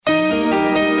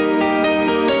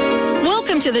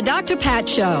to the Dr. Pat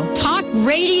Show. Talk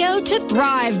radio to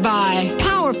thrive by.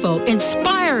 Powerful,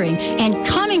 inspiring, and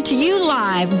coming to you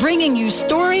live, bringing you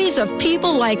stories of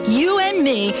people like you and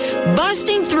me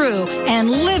busting through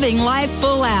and living life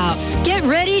full out. Get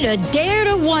ready to dare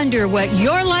to wonder what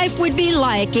your life would be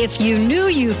like if you knew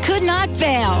you could not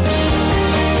fail.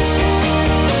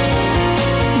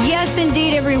 Yes,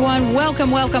 indeed, everyone.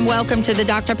 Welcome to the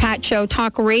Dr. Pat Show,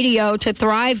 talk radio to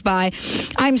thrive by.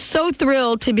 I'm so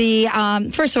thrilled to be,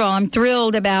 first of all, I'm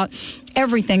thrilled about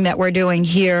everything that we're doing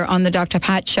here on the Dr.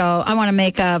 Pat Show. I want to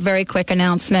make a very quick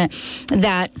announcement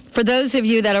that for those of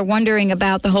you that are wondering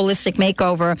about the holistic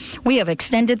makeover, we have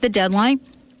extended the deadline.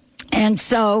 And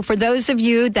so for those of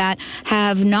you that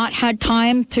have not had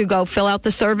time to go fill out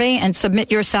the survey and submit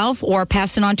yourself or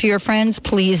pass it on to your friends,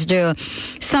 please do.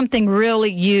 Something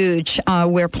really huge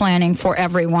we're planning for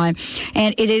everyone.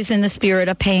 And it is in the spirit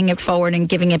of paying it forward and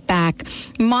giving it back.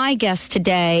 My guests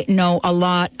today know a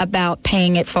lot about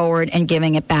paying it forward and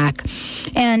giving it back.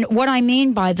 And what I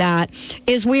mean by that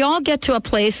is we all get to a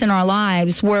place in our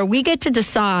lives where we get to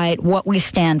decide what we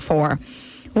stand for.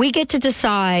 We get to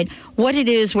decide what it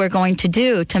is we're going to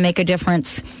do to make a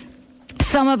difference.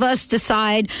 Some of us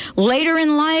decide later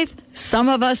in life. Some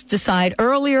of us decide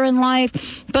earlier in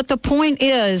life. But the point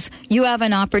is, you have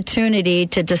an opportunity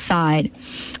to decide.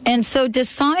 And so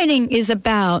deciding is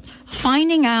about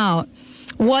finding out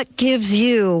what gives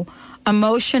you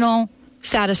emotional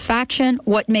satisfaction,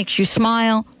 what makes you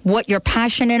smile, what you're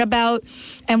passionate about,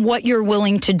 and what you're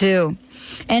willing to do.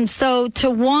 And so to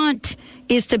want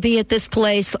is to be at this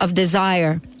place of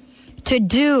desire. To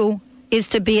do is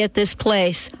to be at this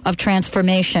place of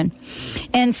transformation.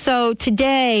 And so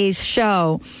today's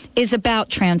show is about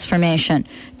transformation.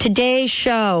 Today's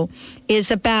show is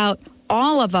about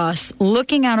all of us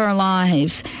looking at our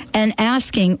lives and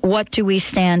asking, what do we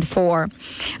stand for?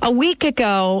 A week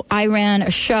ago, I ran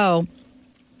a show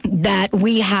that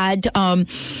we had,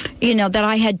 that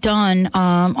I had done,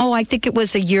 I think it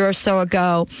was a year or so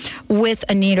ago with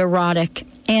Anita Roddick.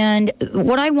 And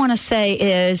what I want to say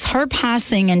is her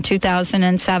passing in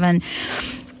 2007,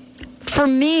 for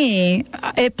me,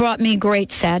 it brought me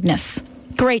great sadness,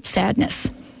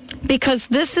 because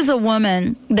this is a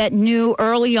woman that knew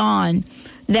early on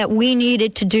that we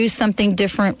needed to do something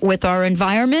different with our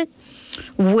environment,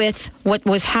 with what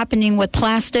was happening with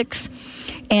plastics.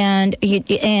 And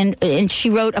she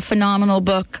wrote a phenomenal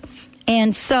book.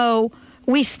 And so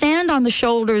we stand on the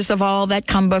shoulders of all that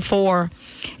come before.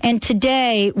 And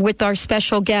today, with our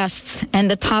special guests and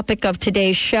the topic of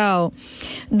today's show,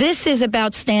 this is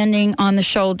about standing on the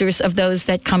shoulders of those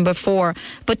that come before.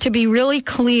 But to be really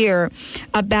clear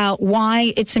about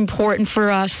why it's important for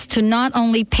us to not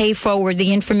only pay forward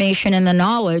the information and the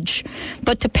knowledge,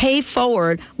 but to pay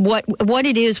forward what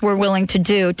it is we're willing to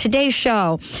do. Today's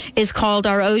show is called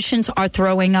Our Oceans Are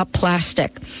Throwing Up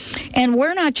Plastic. And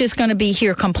we're not just going to be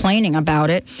here complaining about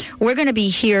it. We're going to be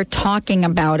here talking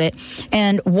about it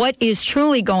and what is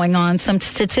truly going on, some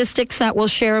statistics that we'll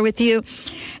share with you,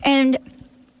 and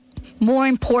more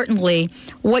importantly,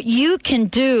 what you can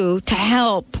do to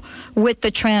help with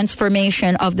the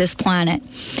transformation of this planet.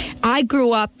 I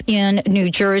grew up in New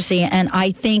Jersey, and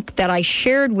I think that I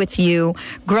shared with you,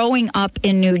 growing up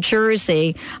in New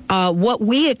Jersey, what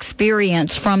we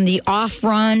experienced from the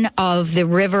off-run of the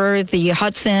river, the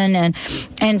Hudson,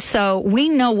 and so we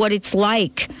know what it's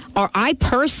like, or I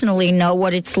personally know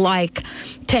what it's like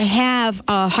to have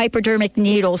hypodermic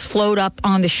needles float up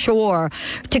on the shore,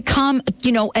 to come,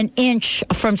 an inch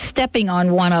from stepping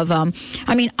on one of them.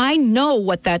 I mean, I know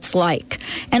what that's like.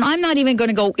 And I'm not even going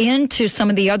to go into some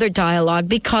of the other dialogue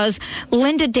because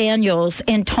Linda Daniels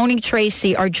and Tony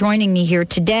Tracy are joining me here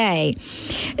today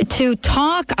to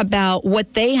talk about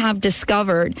what they have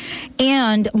discovered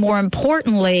and, more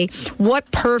importantly, what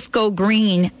Perf Go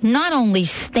Green not only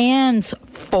stands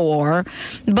for,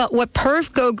 but what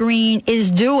Perf Go Green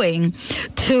is doing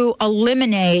to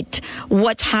eliminate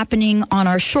what's happening on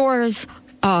our shores,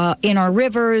 in our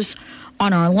rivers,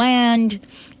 on our land.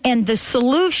 And the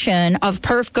solution of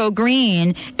Perf Go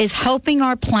Green is helping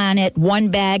our planet one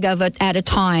bag of it at a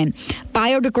time.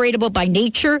 Biodegradable by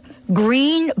nature,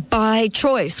 green by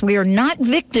choice. We are not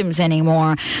victims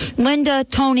anymore. Linda,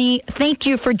 Tony, thank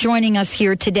you for joining us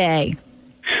here today.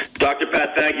 Dr.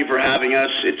 Pat, thank you for having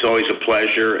us. It's always a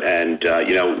pleasure. And,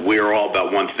 we're all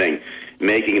about one thing,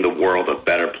 making the world a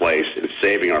better place and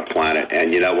saving our planet.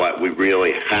 And you know what? We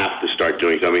really have to start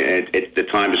doing something. The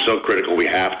time is so critical. We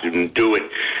have to do it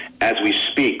as we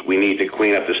speak. We need to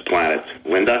clean up this planet.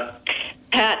 Linda?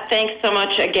 Pat, thanks so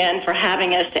much again for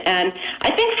having us. And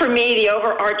I think for me, the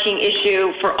overarching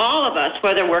issue for all of us,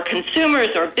 whether we're consumers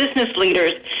or business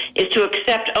leaders, is to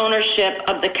accept ownership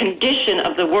of the condition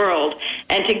of the world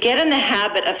and to get in the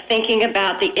habit of thinking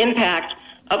about the impact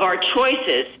of our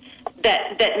choices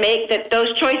that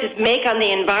those choices make on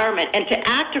the environment, and to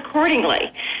act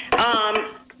accordingly.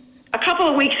 A couple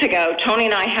of weeks ago, Tony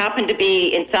and I happened to be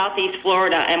in Southeast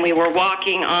Florida, and we were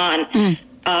walking on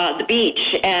the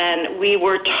beach, and we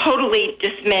were totally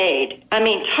dismayed. I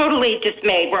mean, totally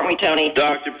dismayed, weren't we, Tony?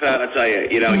 Dr. Pat, I tell you,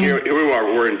 here we are.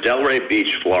 We're in Delray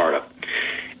Beach, Florida,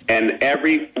 and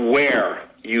everywhere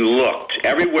you looked,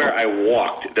 everywhere I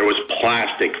walked, there was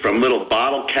plastic, from little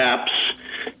bottle caps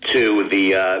to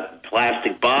the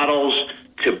plastic bottles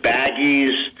to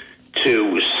baggies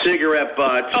to cigarette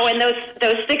butts. Oh, and those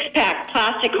six-pack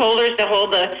plastic holders that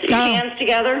hold the cans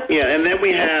together? Yeah, and then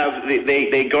we have,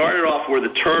 they guard it off where the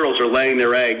turtles are laying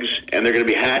their eggs, and they're going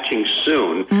to be hatching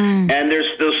soon. And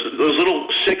there's those little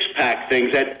six-pack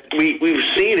things that we've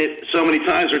seen it so many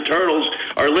times where turtles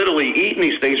are literally eating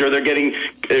these things, or they're getting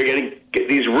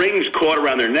these rings caught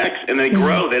around their necks, and they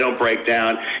grow, they don't break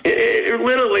down. It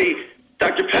literally,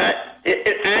 Dr. Pat,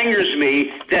 it angers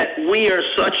me that we are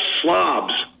such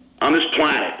slobs on this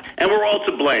planet, and we're all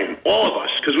to blame, all of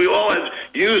us, because we all have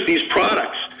used these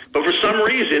products. But for some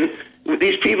reason,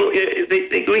 these people,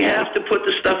 we have to put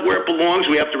the stuff where it belongs.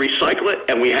 We have to recycle it,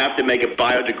 and we have to make it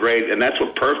biodegrade, and that's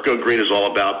what Perf Go Green is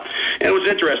all about. And it was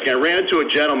interesting. I ran into a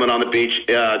gentleman on the beach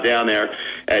down there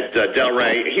at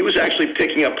Delray. He was actually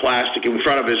picking up plastic in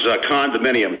front of his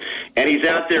condominium, and he's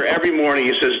out there every morning.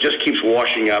 He says it just keeps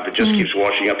washing up. It just keeps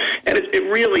washing up. And it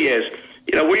really is.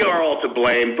 We are all to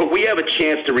blame, but we have a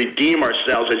chance to redeem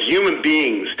ourselves as human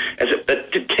beings,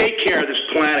 to take care of this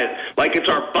planet like it's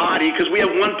our body, because we have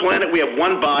one planet, we have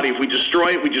one body. If we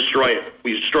destroy it, we destroy it.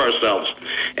 We destroy ourselves.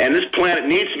 And this planet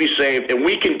needs to be saved, and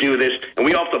we can do this, and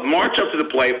we have to march up to the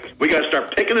plate. We got to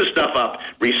start picking this stuff up,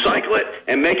 recycle it,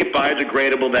 and make it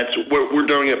biodegradable. That's what we're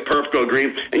doing at Perf Go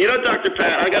Green. And Dr.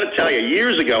 Pat, I got to tell you,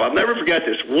 years ago, I'll never forget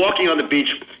this, walking on the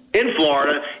beach in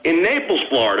Florida, in Naples,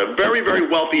 Florida, very, very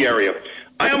wealthy area.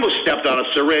 I almost stepped on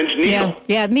a syringe needle.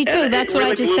 Yeah, me too. And that's what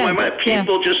I just said.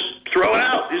 People just throw it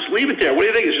out. Just leave it there. What do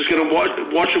you think? It's just going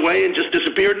to wash away and just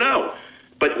disappear? No.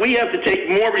 But we have to take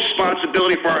more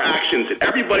responsibility for our actions. And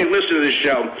everybody listening to this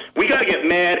show, we got to get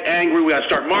mad, angry. We got to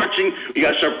start marching. We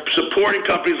got to start supporting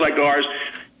companies like ours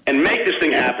and make this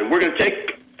thing happen. We're going to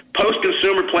take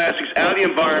post-consumer plastics out of the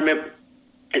environment.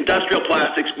 Industrial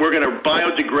plastics, we're going to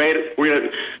biodegrade it, we're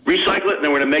going to recycle it, and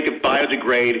then we're going to make it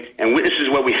biodegrade, and this is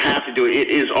what we have to do.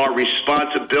 It is our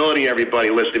responsibility, everybody,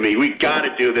 listen to me. We got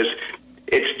to do this.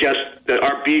 It's just that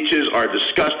our beaches are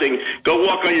disgusting. Go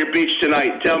walk on your beach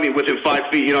tonight and tell me within 5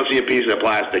 feet you don't see a piece of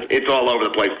plastic. It's all over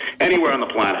the place, anywhere on the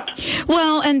planet.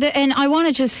 Well, and I want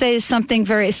to just say something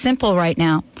very simple right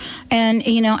now, and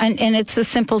and it's a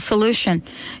simple solution.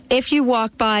 If you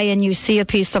walk by and you see a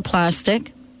piece of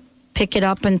plastic, pick it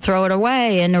up and throw it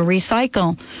away and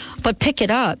recycle, but pick it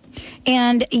up.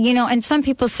 And and some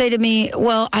people say to me,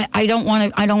 well, I don't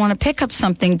want to pick up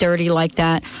something dirty like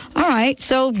that. All right,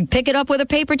 so pick it up with a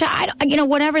paper towel,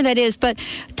 whatever that is. But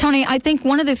Tony, I think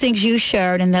one of the things you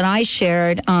shared and that I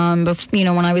shared,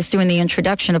 when I was doing the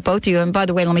introduction of both of you, and by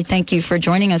the way, let me thank you for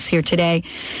joining us here today.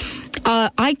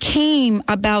 I came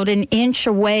about an inch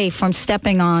away from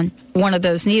stepping on one of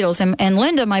those needles, and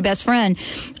Linda, my best friend,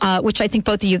 which I think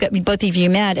both of you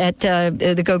met at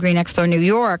the Go Green Expo New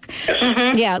York.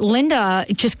 Yeah, Linda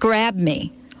just grabbed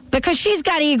me because she's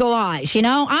got eagle eyes.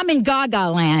 I'm in Gaga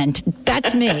land.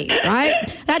 That's me, right?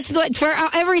 That's what, for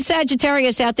every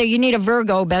Sagittarius out there, you need a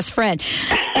Virgo best friend,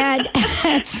 and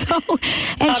so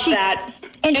and she. That.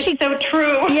 And it's so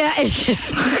true. Yeah, it's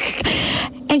just.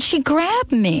 And she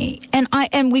grabbed me,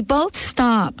 and we both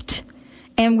stopped,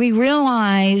 and we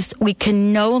realized we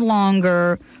can no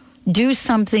longer do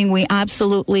something we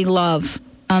absolutely love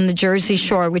on the Jersey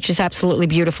Shore, which is absolutely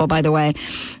beautiful, by the way.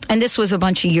 And this was a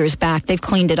bunch of years back. They've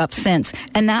cleaned it up since.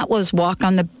 And that was walk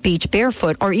on the beach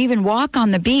barefoot, or even walk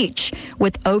on the beach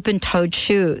with open-toed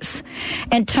shoes.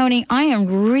 And Tony, I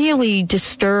am really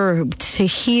disturbed to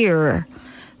hear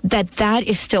that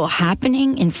is still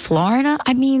happening in Florida.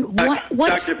 I mean,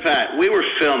 what's... Dr. Pat, we were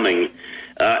filming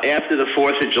after the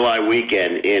 4th of July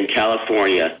weekend in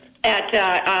California at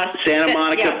Santa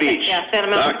Monica Beach. Yeah, Santa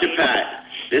Monica Dr. Beach. Pat,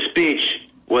 this beach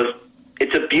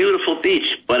it's a beautiful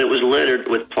beach, but it was littered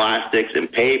with plastics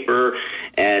and paper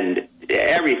and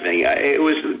everything. There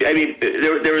was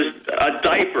a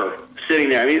diaper sitting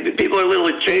there. I mean, people are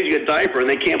literally changing a diaper and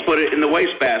they can't put it in the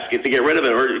wastebasket to get rid of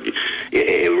it. Or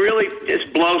it really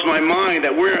just blows my mind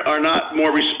that we are not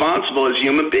more responsible as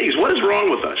human beings. What is wrong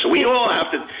with us? We all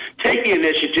have to take the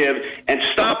initiative and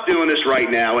stop doing this right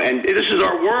now. And this is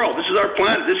our world. This is our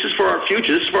planet. This is for our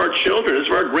future. This is for our children. This is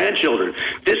for our grandchildren.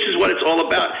 This is what it's all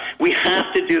about. We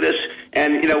have to do this.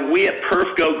 And, we at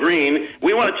Perf Go Green,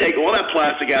 we want to take all that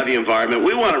plastic out of the environment.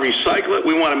 We want to recycle it.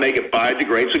 We want to make it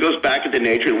biodegrade so it goes back into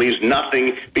nature and leaves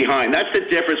nothing behind. That's the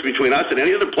difference between us and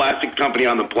any other plastic company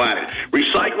on the planet.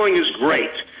 Recycling is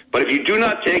great, but if you do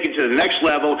not take it to the next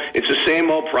level, it's the same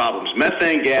old problems.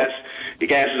 Methane gas. The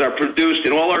gases are produced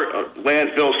in all our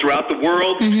landfills throughout the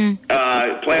world.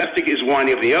 Plastic is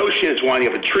winding up in the ocean. It's winding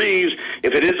up in trees.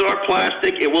 If it is our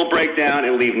plastic, it will break down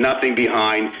and leave nothing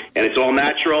behind. And it's all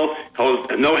natural,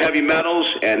 no heavy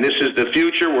metals, and this is the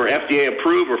future. We're FDA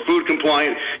approved. We're food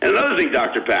compliant. And another thing,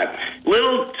 Dr. Pat,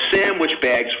 little sandwich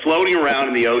bags floating around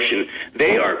in the ocean,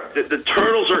 the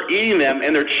turtles are eating them,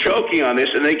 and they're choking on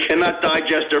this, and they cannot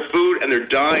digest their food, and they're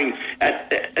dying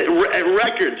at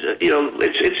records.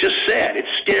 It's just sad.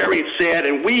 It's scary, it's sad,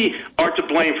 and we are to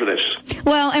blame for this.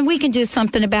 Well, and we can do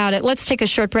something about it. Let's take a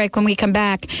short break. When we come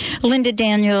back, Linda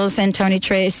Daniels and Tony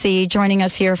Tracy joining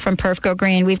us here from Perf Go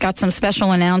Green. We've got some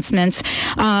special announcements.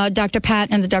 Dr. Pat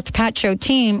and the Dr. Pat Show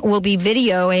team will be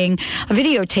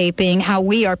videotaping how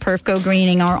we are Perf Go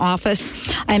Greening our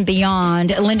office and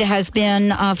beyond. Linda has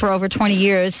been for over 20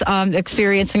 years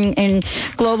experiencing in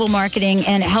global marketing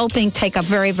and helping take a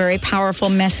very, very powerful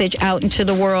message out into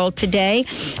the world today.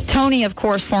 Tony, of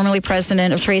course, formerly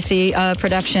president of Tracy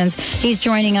Productions, he's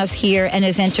joining us here and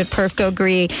has entered Perf Go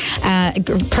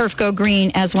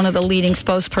Green as one of the leading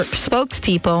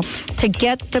spokespeople to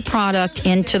get the product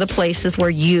into the places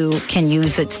where you can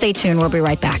use it. Stay tuned. We'll be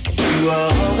right back. You are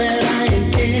all that I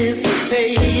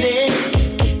anticipated.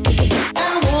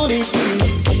 I wanted you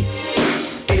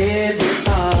every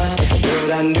part,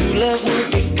 but I knew love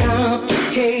would be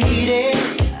complicated.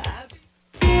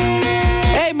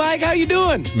 Hey, Mike, how you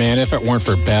doing? Man, if it weren't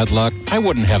for bad luck, I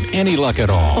wouldn't have any luck at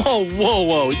all. Oh,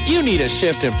 whoa. You need a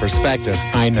shift in perspective.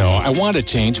 I know. I want to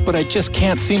change, but I just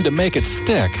can't seem to make it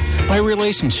stick. My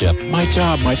relationship, my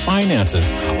job, my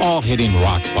finances, all hitting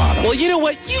rock bottom. Well, you know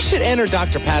what? You should enter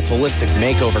Dr. Pat's Holistic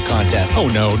Makeover Contest. Oh,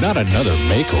 no, not another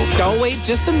makeover. Don't wait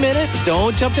just a minute.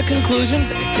 Don't jump to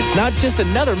conclusions. It's not just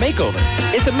another makeover.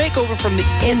 It's a makeover from the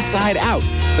inside out,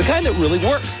 the kind that really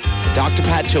works. The Dr.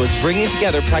 Pat Show is bringing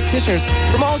together practitioners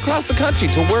from all across the country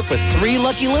to work with 3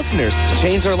 lucky listeners to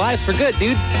change their lives for good,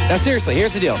 dude. Now, seriously,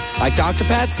 here's the deal. Like Dr.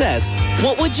 Pat says,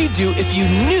 what would you do if you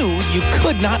knew you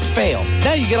could not fail?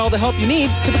 Now you get all the help you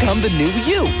need to become the new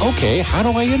you. Okay, how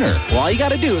do I enter? Well, all you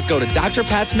got to do is go to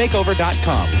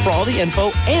drpatsmakeover.com for all the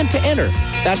info and to enter.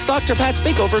 That's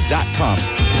drpatsmakeover.com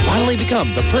to finally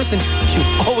become the person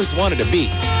you've always wanted to be.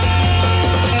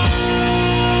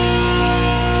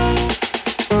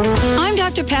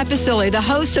 Dr. Pat Baccili, the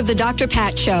host of the Dr.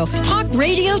 Pat Show. Talk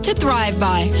radio to thrive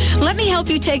by. Let me help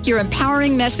you take your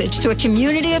empowering message to a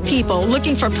community of people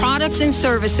looking for products and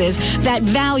services that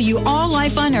value all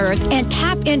life on earth and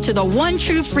tap into the one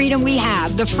true freedom we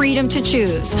have, the freedom to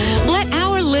choose. Let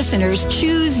our listeners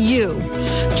choose you.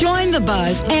 Join the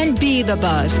buzz and be the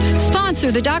buzz. Sponsor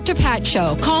the Dr. Pat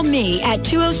Show. Call me at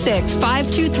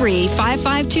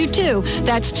 206-523-5522.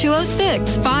 That's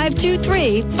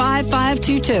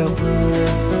 206-523-5522.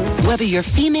 Whether you're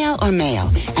female or male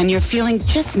and you're feeling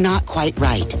just not quite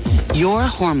right, your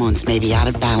hormones may be out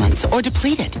of balance or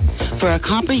depleted. For a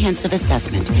comprehensive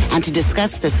assessment and to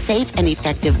discuss the safe and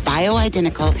effective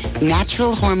bioidentical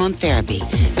natural hormone therapy,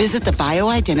 visit the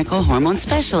Bioidentical Hormone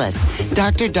Specialist,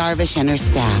 Dr. Darvish and her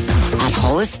staff at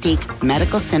Holistic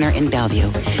Medical Center in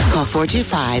Bellevue. Call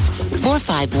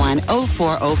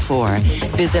 425-451-0404.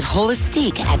 Visit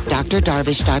Holistic at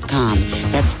drdarvish.com.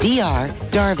 That's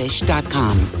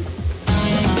drdarvish.com.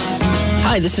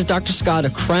 Hi, this is Dr. Scott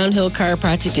of Crown Hill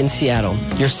Chiropractic in Seattle,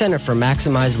 your center for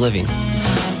maximized living.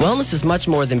 Wellness is much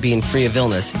more than being free of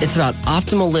illness. It's about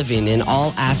optimal living in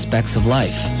all aspects of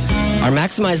life. Our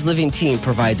Maximized Living team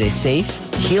provides a safe,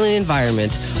 healing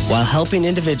environment while helping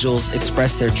individuals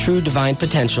express their true divine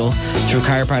potential through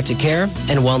chiropractic care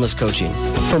and wellness coaching.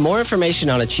 For more information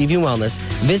on achieving wellness,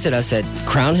 visit us at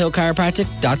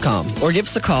crownhillchiropractic.com or give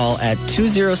us a call at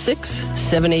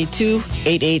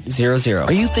 206-782-8800.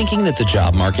 Are you thinking that the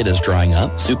job market is drying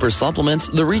up? Super Supplements,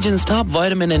 the region's top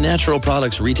vitamin and natural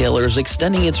products retailer, is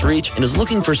extending its reach and is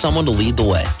looking for someone to lead the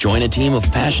way. Join a team of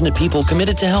passionate people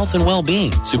committed to health and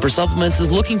well-being. Super Supplements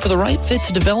is looking for the right fit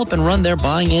to develop and run their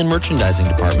buying and merchandising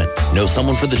department. Know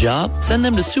someone for the job? Send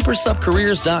them to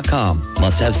supersupcareers.com.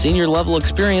 Must have senior level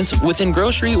experience within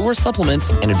grocery or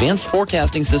supplements and advanced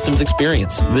forecasting systems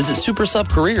experience. Visit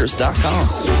supersupcareers.com.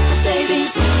 Super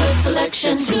savings, super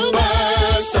selection, super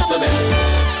supplements.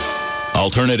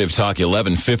 Alternative Talk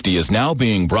 1150 is now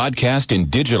being broadcast in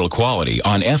digital quality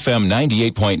on FM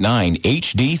 98.9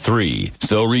 HD3.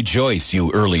 So rejoice,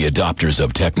 you early adopters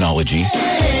of technology.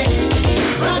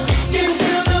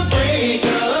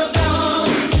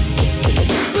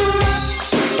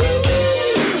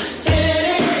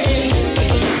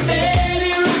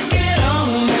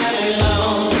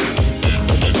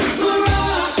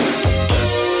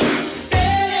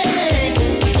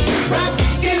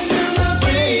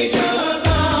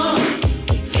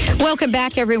 Welcome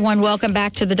back, everyone. Welcome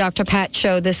back to the Dr. Pat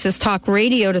Show. This is Talk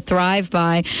Radio to Thrive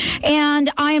By. And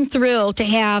I am thrilled to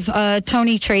have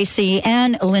Tony Tracy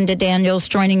and Linda Daniels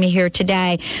joining me here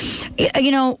today. You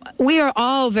know, we are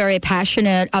all very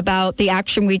passionate about the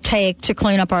action we take to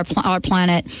clean up our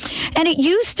planet. And it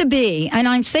used to be, and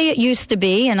I say it used to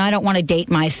be, and I don't want to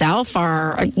date myself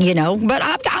or, you know, but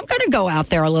I'm going to go out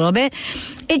there a little bit.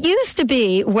 It used to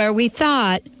be where we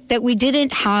thought that we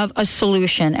didn't have a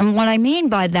solution. And what I mean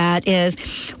by that is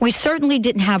we certainly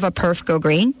didn't have a Perf Go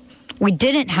Green. We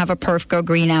didn't have a Perf Go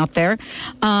Green out there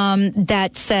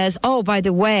that says, oh, by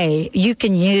the way, you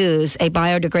can use a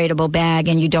biodegradable bag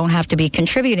and you don't have to be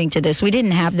contributing to this. We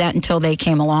didn't have that until they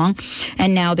came along,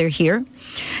 and now they're here.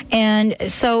 And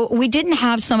so we didn't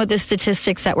have some of the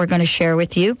statistics that we're going to share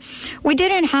with you. We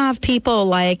didn't have people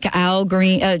like Al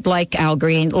Gore,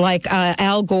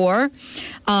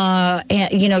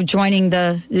 you know, joining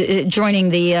the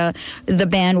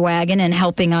bandwagon and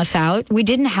helping us out. We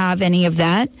didn't have any of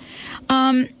that.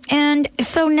 And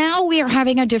so now we are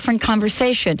having a different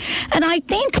conversation. And I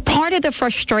think part of the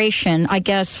frustration, I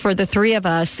guess, for the three of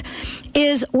us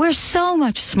is we're so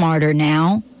much smarter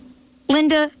now.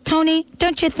 Linda, Tony,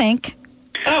 don't you think?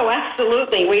 Oh,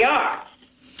 absolutely, we are.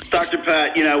 Dr.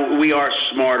 Pat, you know, we are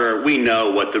smarter. We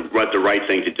know what the right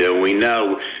thing to do. We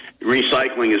know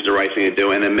recycling is the right thing to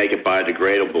do, and then make it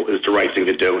biodegradable is the right thing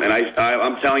to do. And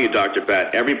I'm telling you, Dr.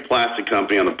 Pat, every plastic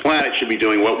company on the planet should be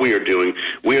doing what we are doing.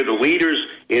 We are the leaders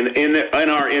in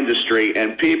our industry,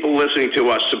 and people listening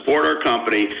to us support our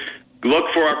company.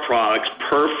 Look for our products,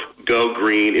 Perf Go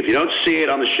Green. If you don't see it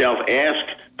on the shelf, ask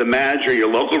the manager, your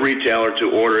local retailer, to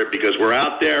order it, because we're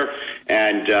out there,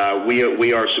 and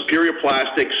we are superior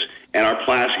plastics, and our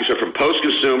plastics are from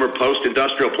post-consumer,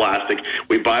 post-industrial plastic.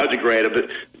 We biodegrade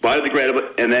it,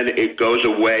 and then it goes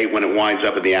away when it winds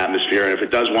up in the atmosphere. And if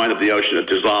it does wind up in the ocean, it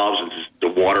dissolves into the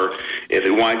water. If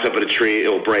it winds up in a tree,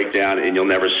 it will break down, and you'll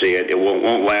never see it. It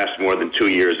won't last more than 2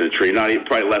 years in a tree,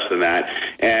 probably less than that.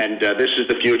 And this is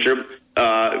the future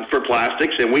for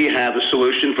plastics, and we have the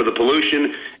solution for the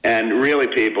pollution. And really,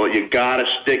 people, you got to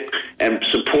stick and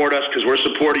support us, because we're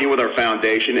supporting you with our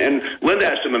foundation. And Linda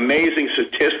has some amazing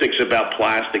statistics about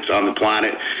plastics on the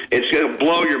planet. It's going to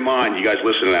blow your mind, you guys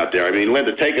listening out there. I mean,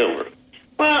 Linda, take over.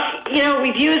 Well, you know,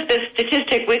 we've used this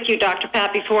statistic with you, Dr.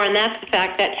 Pat, before, and that's the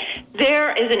fact that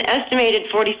there is an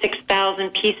estimated 46,000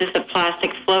 pieces of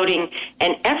plastic floating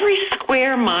in every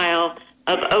square mile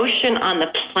of ocean on the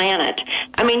planet.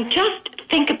 I mean, just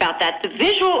think about that. The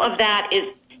visual of that is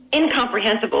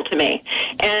incomprehensible to me.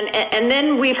 And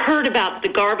then we've heard about the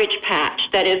garbage patch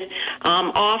that is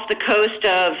off the coast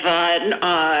of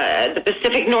the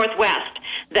Pacific Northwest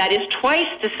that is twice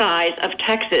the size of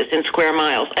Texas in square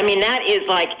miles. I mean, that is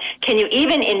like, can you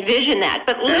even envision that?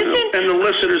 But listen. And the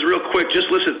listeners, real quick,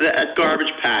 just listen to that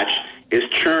garbage patch is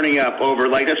churning up over,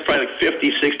 that's probably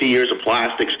 50, 60 years of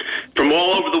plastics from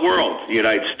all over the world. The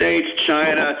United States,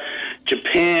 China,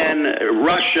 Japan,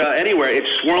 Russia, anywhere.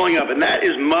 It's swirling up. And that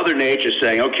is Mother Nature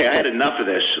saying, okay, I had enough of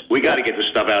this. We got to get this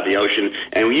stuff out of the ocean.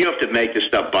 And you have to make this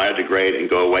stuff biodegrade and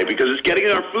go away, because it's getting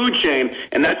in our food chain,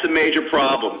 and that's a major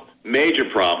problem. Major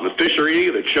problem. The fish are eating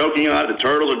it, they're choking on it, the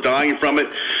turtles are dying from it.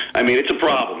 I mean, it's a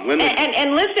problem.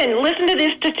 And listen to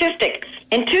this statistic.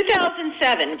 In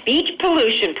 2007, beach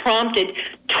pollution prompted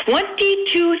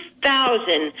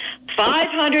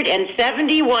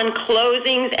 22,571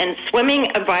 closings and swimming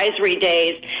advisory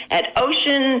days at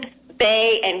Ocean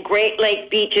Bay and Great Lake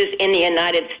beaches in the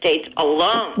United States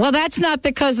alone. Well, that's not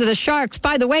because of the sharks.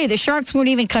 By the way, the sharks won't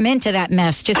even come into that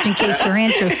mess, just in case you're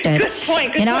interested. Good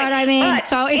point. You know what I mean? But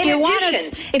so if you want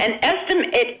us...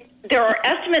 there are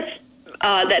estimates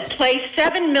that place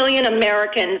 7 million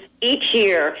Americans each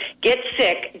year get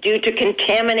sick due to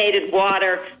contaminated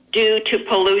water, due to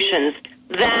pollutions.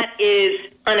 That is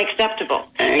unacceptable.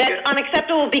 That's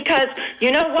unacceptable because,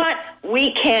 you know what?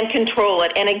 we can control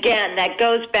it. And again, that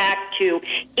goes back to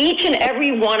each and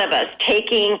every one of us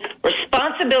taking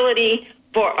responsibility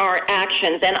for our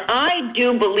actions. And I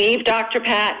do believe, Dr.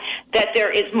 Pat, that there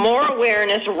is more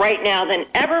awareness right now than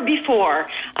ever before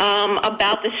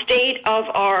about the state of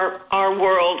our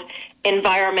world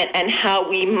environment and how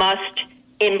we must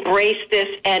embrace this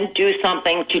and do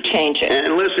something to change it.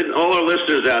 And listen, all our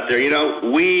listeners out there,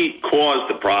 we caused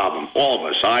the problem. All of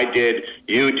us. I did,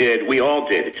 you did, we all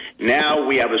did. Now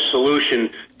we have a solution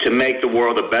to make the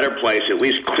world a better place, at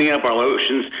least clean up our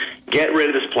oceans, get rid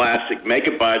of this plastic, make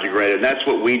it biodegradable. And that's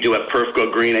what we do at Perf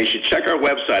Go Green. And you should check our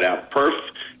website out,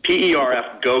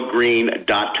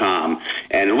 PERFGoGreen.com,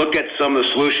 and look at some of the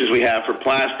solutions we have for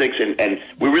plastics. And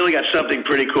we really got something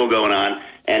pretty cool going on.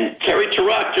 And Terry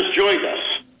Tarak just joined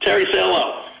us. Terry, say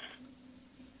hello.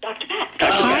 Dr. Pat.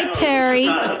 Hi, Terry.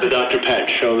 The Dr. Pat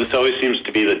show. This always seems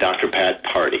to be the Dr. Pat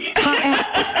party.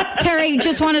 Terry,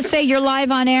 just want to say you're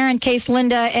live on air in case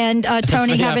Linda and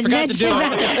Tony haven't mentioned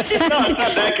that. No, it's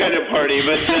not that kind of party,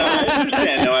 but I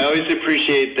understand. No, I always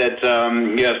appreciate that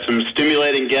you have some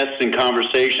stimulating guests and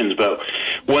conversations, but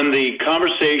when the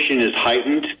conversation is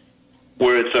heightened,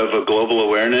 where it's of a global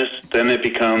awareness, then it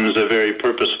becomes a very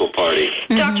purposeful party.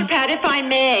 Mm-hmm. Dr. Pat, if I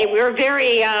may, we're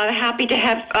very happy to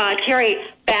have Terry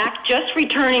back, just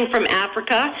returning from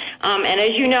Africa. And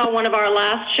as you know, one of our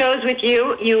last shows with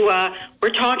you were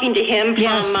talking to him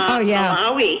from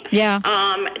Malawi. Yeah.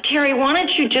 Terry, why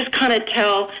don't you just kind of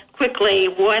tell quickly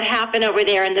what happened over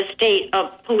there in the state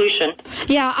of pollution?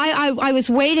 Yeah, I was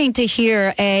waiting to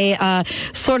hear a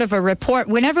sort of a report.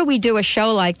 Whenever we do a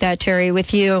show like that, Terry,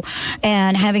 with you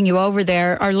and having you over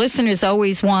there, our listeners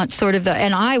always want sort of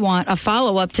and I want a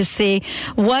follow-up to see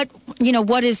what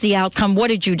is the outcome? What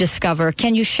did you discover?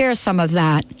 Can you share some of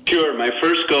that? Sure. My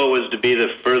first goal was to be the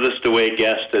furthest away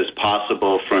guest as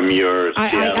possible from your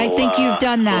Seattle, I think you've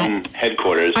done that. home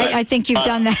headquarters. I think you've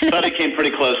done that. I thought I came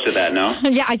pretty close to that, no?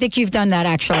 Yeah, I think you've done that,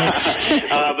 actually.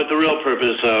 But the real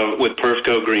purpose with Perf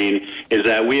Go Green is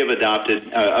that we have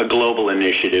adopted a global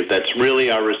initiative that's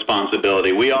really our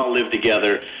responsibility. We all live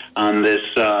together on this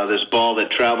ball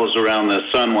that travels around the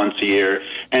sun once a year,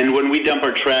 and when we dump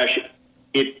our trash,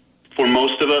 it, for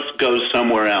most of us, goes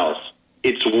somewhere else.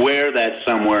 It's where that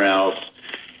somewhere else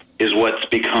is what's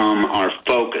become our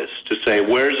focus, to say,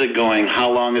 where's it going,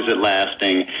 how long is it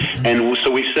lasting? And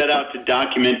so we set out to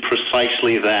document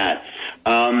precisely that.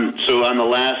 So on the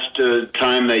last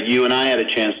time that you and I had a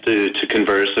chance to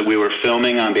converse, that we were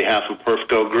filming on behalf of Perf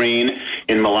Go Green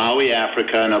in Malawi,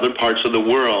 Africa, and other parts of the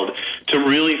world, to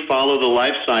really follow the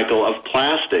life cycle of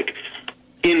plastic.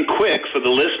 In quick, for the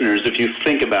listeners, if you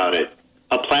think about it,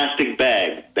 a plastic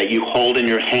bag that you hold in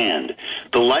your hand.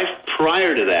 The life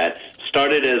prior to that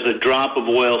started as a drop of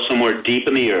oil somewhere deep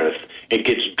in the earth. It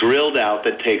gets drilled out.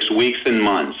 That takes weeks and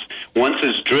months. Once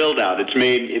it's drilled out, it's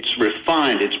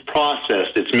refined, it's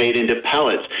processed, it's made into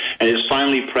pellets, and it's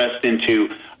finally pressed into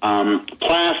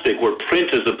plastic where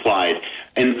print is applied.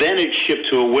 And then it's shipped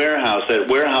to a warehouse. That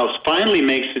warehouse finally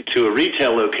makes it to a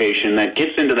retail location that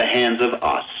gets into the hands of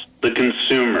us, the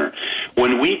consumer.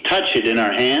 When we touch it in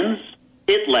our hands,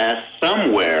 it lasts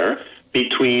somewhere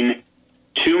between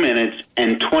 2 minutes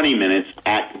and 20 minutes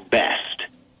at best.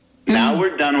 Now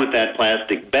we're done with that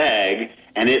plastic bag,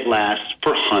 and it lasts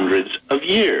for hundreds of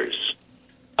years.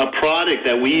 A product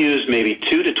that we use maybe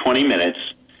 2 to 20 minutes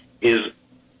is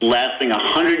lasting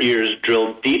 100 years,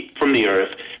 drilled deep from the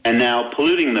earth, and now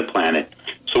polluting the planet.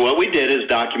 So what we did is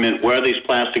document where are these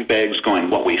plastic bags going.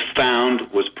 What we found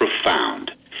was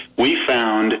profound. We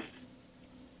found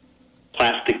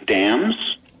plastic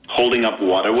dams holding up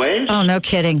waterways. Oh, no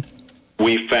kidding.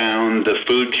 We found the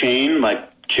food chain, like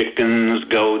chickens,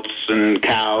 goats, and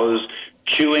cows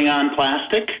chewing on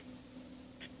plastic.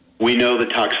 We know the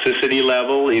toxicity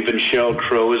level. Even Sheryl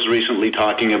Crow is recently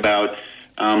talking about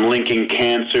linking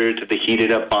cancer to the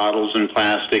heated up bottles in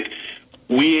plastic.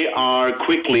 We are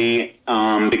quickly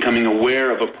becoming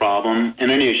aware of a problem and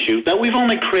an issue that we've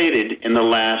only created in the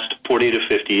last 40 to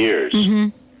 50 years.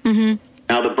 Mm-hmm. Mm-hmm.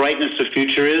 Now, the brightness of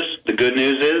future is, the good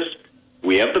news is,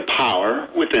 we have the power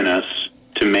within us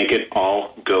to make it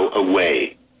all go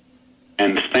away.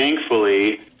 And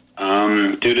thankfully,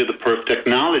 due to the Perf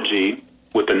technology,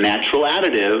 with the natural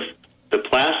additive, the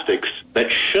plastics that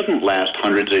shouldn't last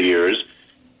hundreds of years,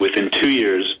 within 2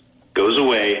 years, goes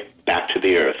away, back to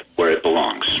the earth where it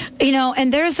belongs. You know,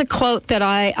 and there's a quote that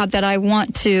I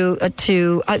want to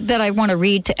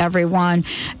read to everyone,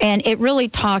 and it really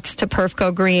talks to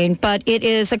Perfco Green. But it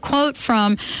is a quote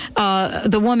from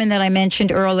the woman that I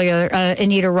mentioned earlier,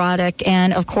 Anita Roddick,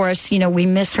 and of course, you know, we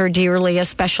miss her dearly,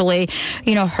 especially,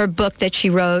 you know, her book that she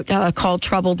wrote called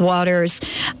Troubled Waters,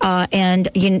 and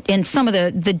in some of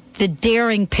the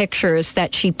daring pictures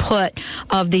that she put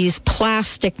of these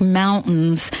plastic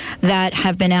mountains that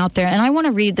have been out there. And I want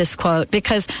to read this quote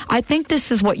because I think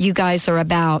this is what you guys are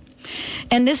about.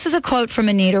 And this is a quote from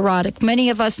Anita Roddick. Many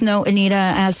of us know Anita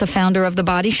as the founder of The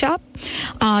Body Shop.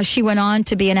 She went on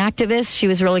to be an activist. She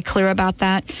was really clear about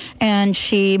that. And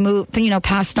she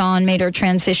passed on, made her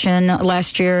transition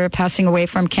last year, passing away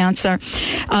from cancer,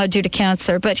 due to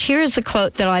cancer. But here's a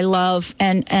quote that I love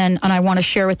and I want to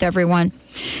share with everyone.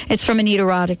 It's from Anita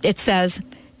Roddick. It says,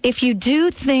 "If you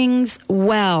do things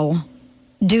well,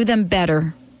 do them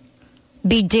better.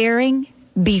 Be daring,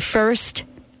 be first,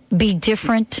 be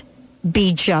different,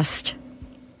 be just."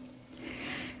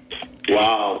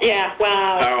 Wow. Yeah,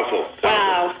 wow. Powerful.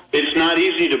 Wow. It's not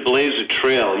easy to blaze a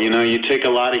trail. You know, you take a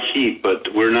lot of heat,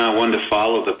 but we're not one to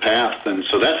follow the path. And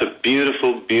so that's a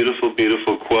beautiful, beautiful,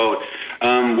 beautiful quote.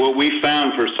 What we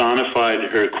found personified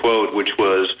her quote, which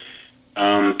was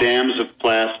dams of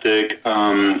plastic.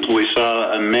 We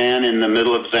saw a man in the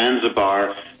middle of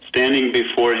Zanzibar, standing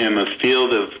before him a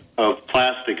field of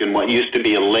plastic in what used to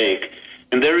be a lake.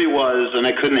 And there he was, and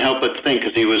I couldn't help but think,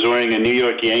 because he was wearing a New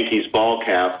York Yankees ball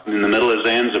cap in the middle of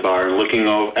Zanzibar and looking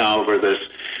over this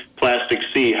plastic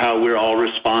sea, how we're all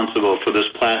responsible for this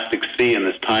plastic sea and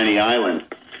this tiny island.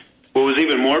 What was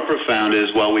even more profound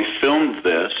is while we filmed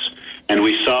this and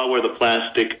we saw where the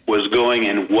plastic was going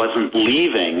and wasn't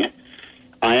leaving,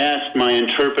 I asked my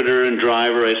interpreter and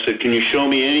driver, I said, "Can you show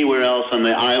me anywhere else on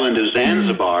the island of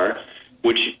Zanzibar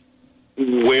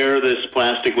where this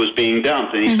plastic was being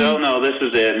dumped?" And he said, "Oh, no, this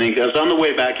is it." And he goes, on the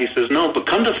way back, he says, "No, but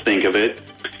come to think of it,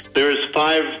 there's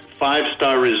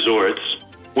five-star resorts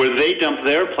where they dump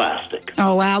their plastic."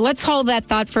 Oh, wow. Let's hold that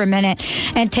thought for a minute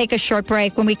and take a short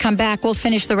break. When we come back, we'll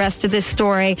finish the rest of this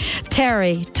story.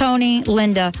 Terry, Tony,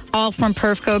 Linda, all from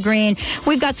Perfco Green.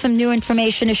 We've got some new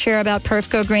information to share about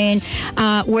Perfco Green.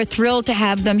 We're thrilled to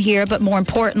have them here, but more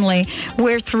importantly,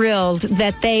 we're thrilled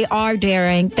that they are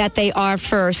daring, that they are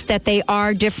first, that they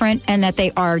are different, and that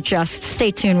they are just.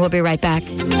 Stay tuned. We'll be right back.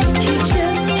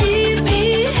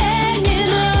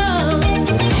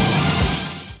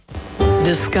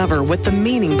 Discover what the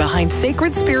meaning behind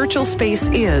sacred spiritual space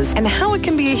is and how it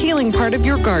can be a healing part of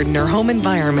your garden or home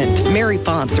environment. Mary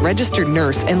Fonts, registered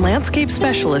nurse and landscape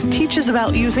specialist, teaches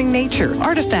about using nature,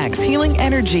 artifacts, healing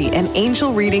energy, and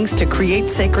angel readings to create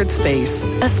sacred space.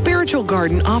 A spiritual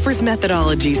garden offers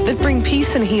methodologies that bring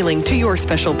peace and healing to your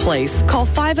special place. Call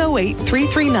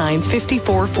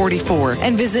 508-339-5444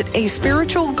 and visit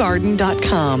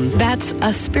aspiritualgarden.com. That's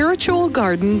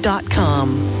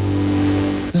aspiritualgarden.com.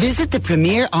 Visit the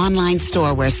premier online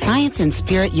store where science and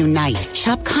spirit unite.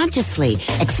 Shop consciously,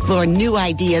 explore new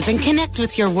ideas, and connect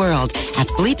with your world at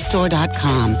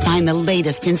bleepstore.com. Find the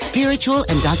latest in spiritual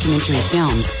and documentary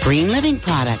films, green living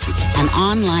products, and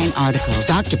online articles.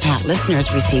 Dr. Pat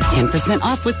listeners receive 10%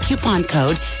 off with coupon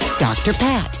code Dr.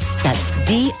 Pat. That's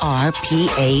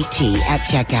DRPAT at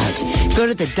checkout. Go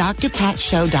to the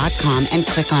drpatshow.com and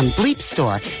click on Bleep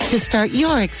Store to start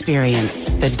your experience.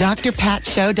 The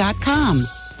drpatshow.com.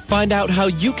 Find out how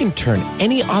you can turn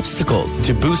any obstacle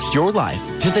to boost your life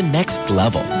to the next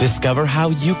level. Discover how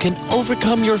you can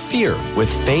overcome your fear with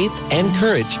faith and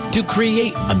courage to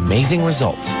create amazing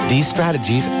results. These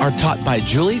strategies are taught by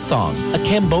Julie Thong, a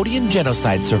Cambodian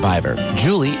genocide survivor.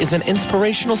 Julie is an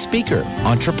inspirational speaker,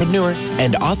 entrepreneur,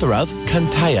 and author of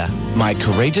Kantaya, My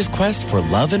Courageous Quest for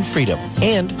Love and Freedom,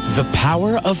 and The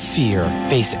Power of Fear.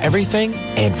 Face everything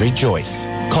and rejoice.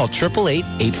 Call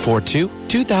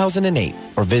 888-842-2008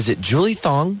 or visit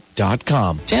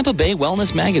juliethong.com. Tampa Bay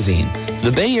Wellness Magazine,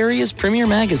 the Bay Area's premier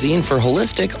magazine for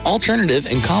holistic, alternative,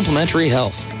 and complementary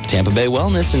health. Tampa Bay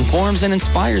Wellness informs and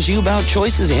inspires you about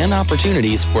choices and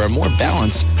opportunities for a more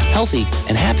balanced, healthy,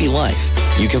 and happy life.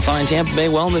 You can find Tampa Bay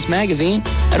Wellness Magazine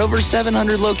at over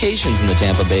 700 locations in the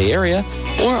Tampa Bay area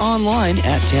or online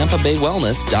at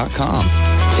tampabaywellness.com.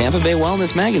 Tampa Bay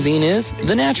Wellness Magazine is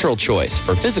the natural choice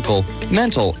for physical,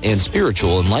 mental, and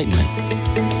spiritual enlightenment.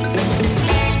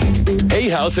 Hey,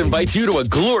 House invites you to a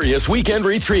glorious weekend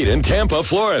retreat in Tampa,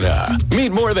 Florida.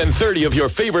 Meet more than 30 of your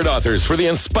favorite authors for the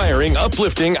inspiring,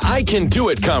 uplifting I Can Do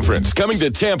It conference coming to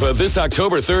Tampa this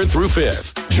October 3rd through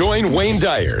 5th. Join Wayne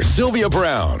Dyer, Sylvia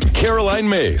Brown, Caroline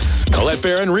Mace, Colette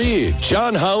Barron-Reed,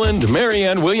 John Holland,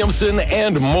 Marianne Williamson,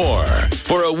 and more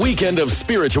for a weekend of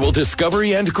spiritual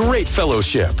discovery and great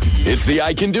fellowship. It's the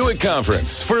I Can Do It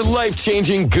conference for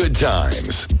life-changing good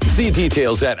times. See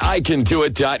details at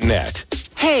icandoit.net.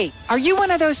 Hey, are you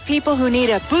one of those people who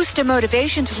need a boost of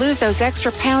motivation to lose those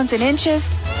extra pounds and inches?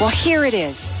 Well, here it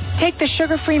is. Take the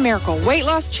Sugar-Free Miracle Weight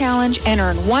Loss Challenge and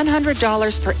earn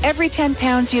 $100 for every 10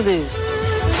 pounds you lose.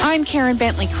 I'm Karen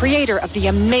Bentley, creator of the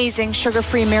amazing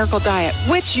Sugar-Free Miracle Diet,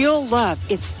 which you'll love.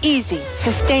 It's easy,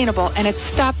 sustainable, and it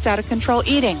stops out-of-control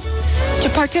eating. To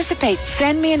participate,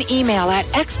 send me an email at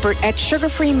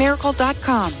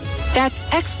expert@sugarfreemiracle.com. That's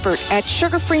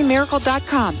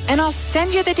expert@sugarfreemiracle.com, and I'll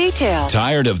send you the details.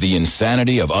 Tired of the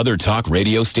insanity of other talk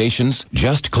radio stations?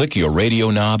 Just click your radio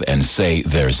knob and say,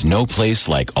 there's no place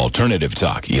like Alternative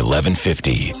Talk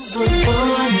 1150.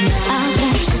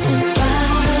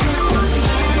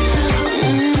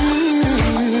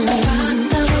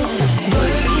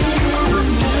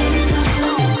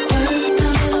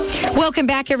 Welcome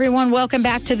back, everyone. Welcome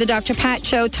back to the Dr. Pat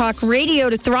Show, Talk Radio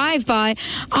to Thrive By.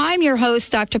 I'm your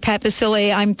host, Dr. Pat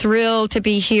Basile. I'm thrilled to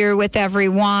be here with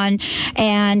everyone,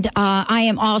 and I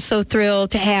am also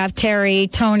thrilled to have Terry,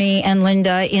 Tony, and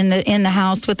Linda in the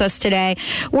house with us today.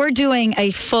 We're doing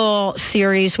a full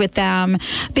series with them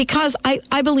because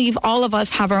I believe all of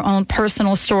us have our own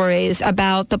personal stories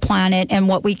about the planet and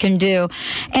what we can do.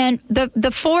 And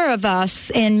the four of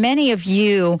us and many of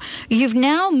you've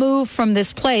now moved from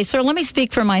this place, or let me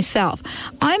speak for myself.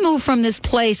 I moved from this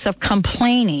place of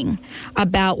complaining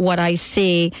about what I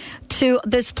see to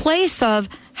this place of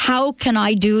how can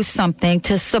I do something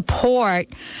to support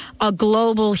a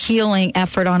global healing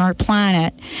effort on our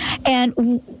planet.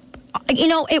 And you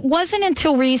know, it wasn't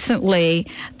until recently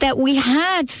that we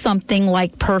had something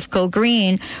like Perf Go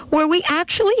Green, where we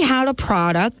actually had a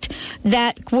product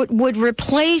that would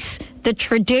replace the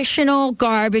traditional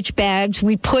garbage bags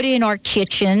we put in our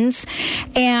kitchens,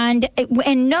 and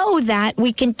know that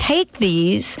we can take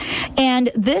these,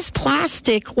 and this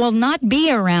plastic will not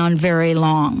be around very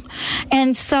long.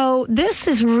 And so this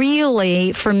is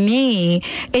really, for me,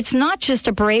 it's not just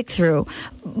a breakthrough,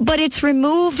 but it's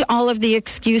removed all of the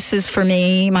excuses for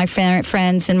me, my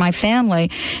friends, and my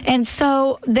family. And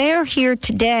so they're here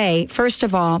today. First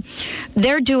of all,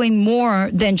 they're doing more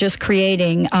than just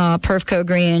creating Perf Go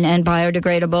Green and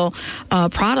biodegradable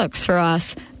products for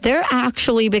us. They're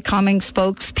actually becoming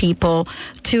spokespeople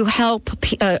to help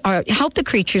the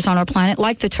creatures on our planet,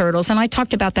 like the turtles. And I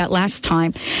talked about that last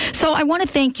time. So I want to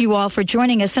thank you all for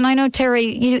joining us. And I know, Terry,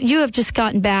 you have just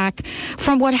gotten back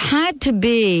from what had to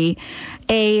be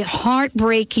a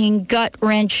heartbreaking,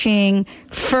 gut-wrenching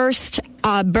first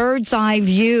bird's eye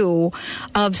view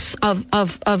of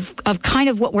kind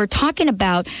of what we're talking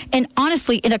about. And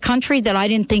honestly, in a country that I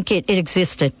didn't think it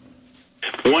existed.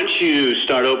 Once you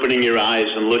start opening your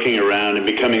eyes and looking around and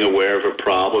becoming aware of a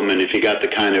problem, and if you got the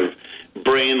kind of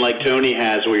brain like Tony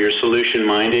has where you're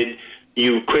solution-minded,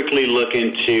 you quickly look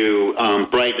into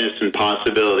brightness and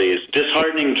possibilities.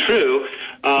 Disheartening, true.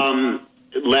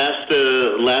 Last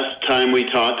time we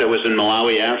talked, I was in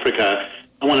Malawi, Africa.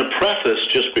 I want to preface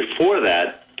just before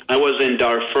that, I was in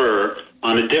Darfur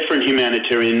on a different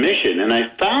humanitarian mission, and I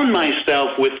found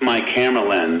myself with my camera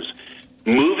lens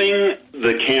moving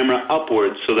the camera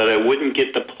upwards so that I wouldn't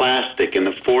get the plastic in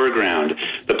the foreground,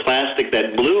 the plastic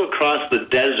that blew across the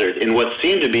desert in what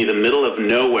seemed to be the middle of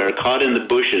nowhere, caught in the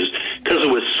bushes, because it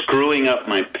was screwing up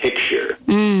my picture.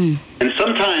 And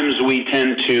sometimes we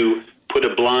tend to put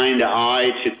a blind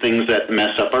eye to things that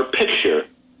mess up our picture.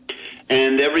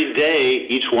 And every day,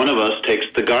 each one of us takes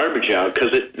the garbage out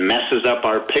because it messes up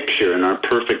our picture and our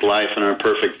perfect life and our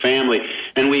perfect family.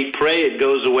 And we pray it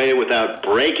goes away without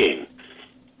breaking.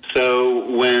 So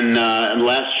when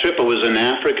last trip I was in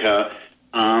Africa,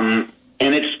 and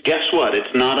it's, guess what?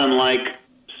 It's not unlike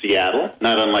Seattle,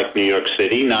 not unlike New York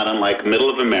City, not unlike middle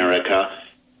of America.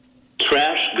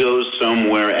 Trash goes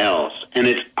somewhere else, and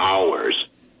it's ours.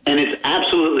 And it's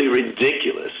absolutely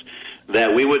ridiculous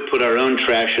that we would put our own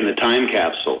trash in a time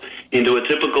capsule into a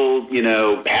typical,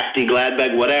 hefty glad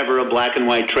bag, whatever, a black and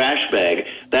white trash bag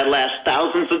that lasts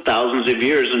thousands and thousands of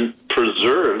years and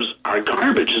preserves our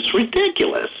garbage. It's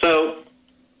ridiculous. So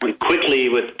we quickly,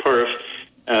 with Perf,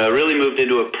 really moved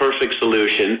into a perfect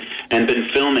solution and been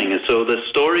filming. And so the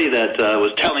story that I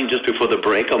was telling just before the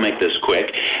break, I'll make this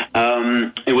quick.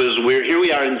 Here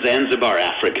we are in Zanzibar,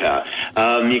 Africa.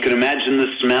 You can imagine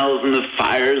the smells and the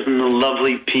fires and the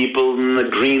lovely people and the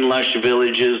green, lush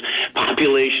villages.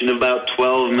 Population of about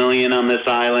 12 million on this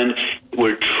island.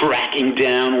 We're tracking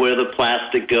down where the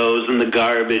plastic goes and the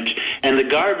garbage. And the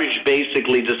garbage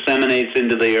basically disseminates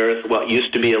into the earth what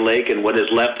used to be a lake, and what is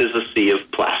left is a sea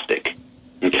of plastic.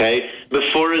 Okay?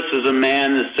 Before us is a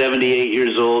man that's 78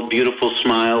 years old, beautiful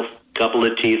smile, couple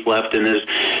of teeth left in his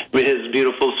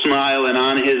beautiful smile, and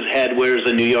on his head wears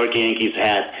a New York Yankees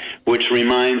hat, which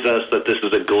reminds us that this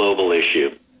is a global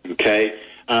issue. Okay?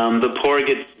 The poor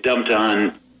gets dumped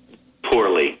on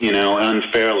poorly,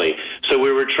 unfairly. So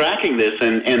we were tracking this,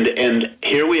 and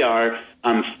here we are.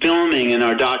 I'm filming in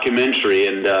our documentary,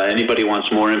 and anybody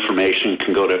wants more information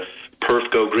can go to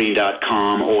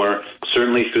perfgogreen.com or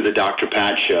certainly through the Dr.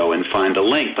 Pat Show and find the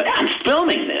link. But I'm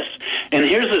filming this, and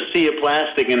here's a sea of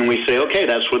plastic, and we say, okay,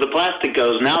 that's where the plastic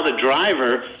goes. Now the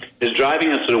driver is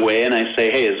driving us away, and I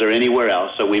say, hey, is there anywhere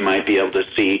else that we might be able to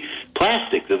see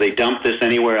plastic? Do they dump this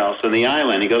anywhere else on the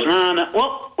island? He goes, no.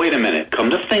 Well, wait a minute. Come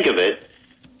to think of it,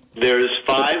 there's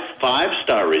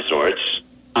five-star resorts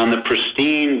on the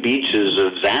pristine beaches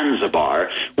of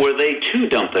Zanzibar where they, too,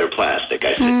 dump their plastic.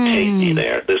 I said, take me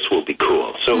there. This will be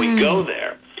cool. So we go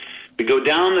there. We go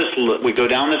down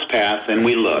this path, and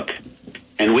we look.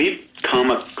 And we've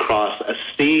come across a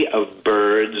sea of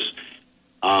birds,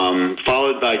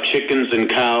 followed by chickens and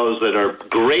cows that are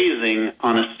grazing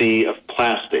on a sea of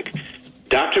plastic.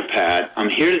 Dr. Pat, I'm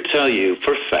here to tell you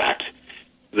for a fact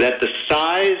that the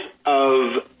size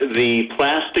of the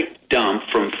plastic dump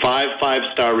from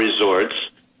five-star resorts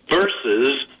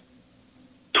versus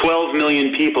 12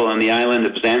 million people on the island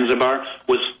of Zanzibar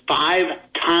was 5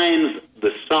 times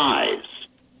the size,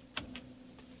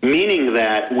 meaning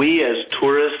that we as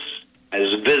tourists,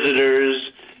 as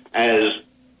visitors, as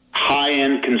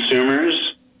high-end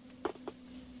consumers,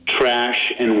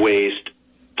 trash and waste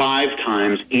 5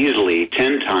 times easily,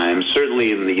 10 times,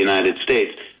 certainly in the United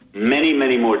States, many,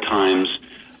 many more times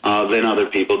than other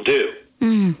people do.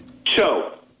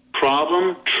 So,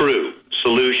 problem, true.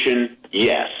 Solution,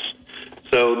 yes.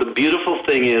 So the beautiful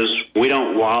thing is we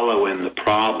don't wallow in the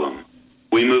problem.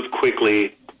 We move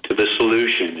quickly to the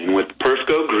solution. And with Perf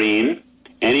Go Green,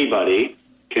 anybody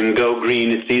can go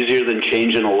green. It's easier than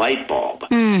changing a light bulb.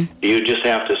 You just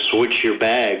have to switch your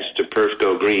bags to Perf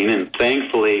Go Green. And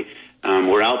thankfully,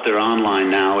 we're out there online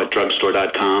now at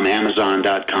drugstore.com,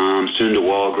 amazon.com, soon to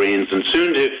Walgreens, and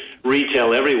soon to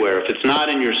retail everywhere. If it's not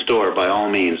in your store, by all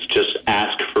means, just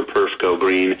ask for Perf Go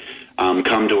Green.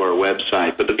 Come to our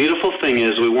website. But the beautiful thing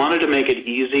is we wanted to make it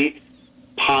easy,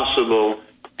 possible,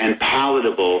 and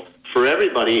palatable for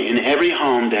everybody in every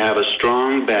home to have a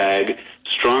strong bag,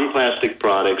 strong plastic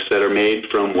products that are made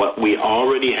from what we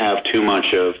already have too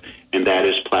much of, and that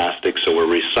is plastic. So we're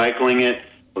recycling it,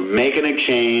 we're making a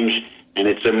change, and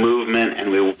it's a movement,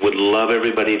 and we would love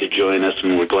everybody to join us,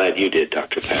 and we're glad you did,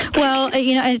 Dr. Pat. Well,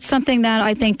 it's something that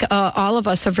I think all of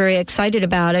us are very excited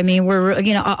about. I mean,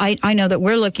 I know that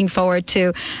we're looking forward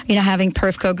to, having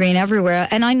Perf Go Green everywhere,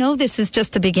 and I know this is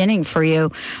just the beginning for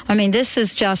you. I mean, this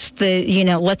is just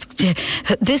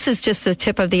this is just the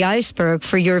tip of the iceberg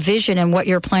for your vision and what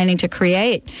you're planning to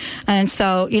create. And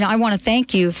so, I want to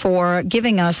thank you for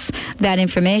giving us that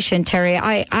information, Terry.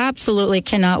 I absolutely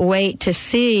cannot wait to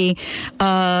see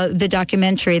the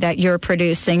documentary that you're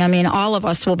producing. I mean, all of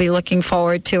us will be looking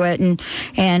forward to it,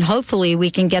 and hopefully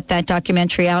we can get that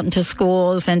documentary out into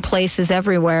schools and places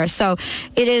everywhere. So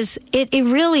it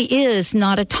really is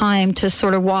not a time to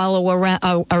sort of wallow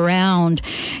around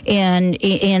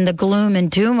in the gloom and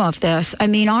doom of this. I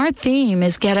mean, our theme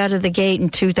is Get Out of the Gate in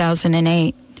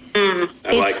 2008. I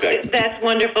like that. That's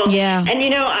wonderful. Yeah.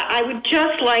 And, I would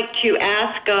just like to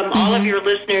ask all of your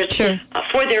listeners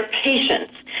for their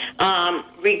patience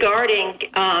regarding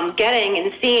getting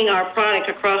and seeing our product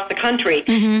across the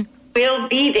country. We'll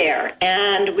be there,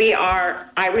 and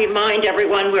I remind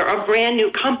everyone, we're a brand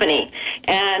new company,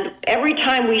 and every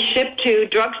time we ship to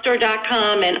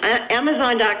drugstore.com and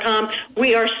Amazon.com,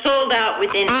 we are sold out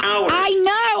within hours. I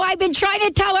know. I've been trying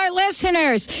to tell our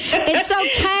listeners. It's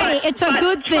okay. It's a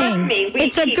good thing.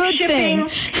 It's a good thing.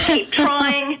 Keep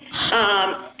trying.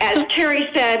 As Terry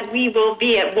said, we will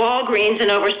be at Walgreens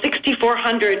in over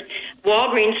 6,400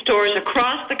 Walgreens stores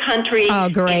across the country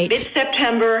in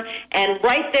mid-September, and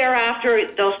right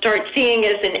thereafter they'll start seeing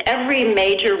us in every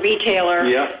major retailer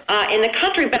in the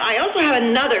country. But I also have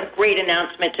another great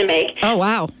announcement to make. Oh,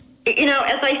 wow. As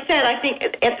I said, I think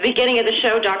at the beginning of the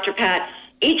show, Dr. Pat,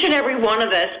 each and every one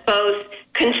of us, both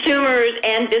consumers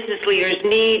and business leaders,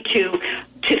 need to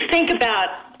think about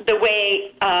the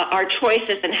way our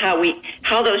choices and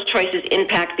how those choices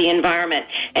impact the environment.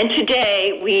 And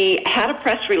today we had a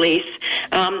press release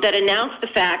that announced the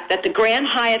fact that the Grand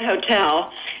Hyatt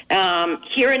Hotel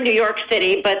here in New York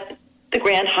City, but the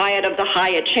Grand Hyatt of the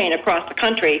Hyatt chain across the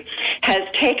country, has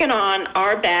taken on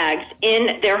our bags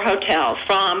in their hotel,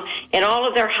 in all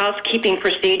of their housekeeping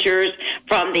procedures,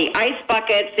 from the ice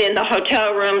buckets in the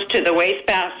hotel rooms to the waste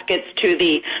baskets to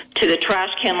the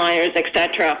trash can liners,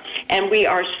 etc. And we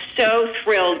are so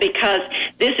thrilled because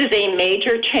this is a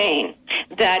major chain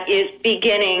that is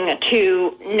beginning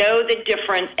to know the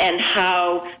difference and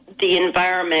how the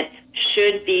environment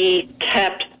should be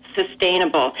kept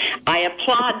sustainable. I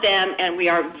applaud them, and we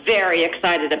are very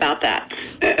excited about that.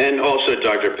 And also,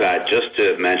 Dr. Pat, just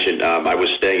to mention, I was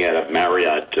staying at a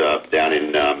Marriott down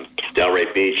in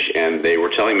Delray Beach, and they were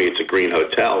telling me it's a green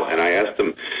hotel, and I asked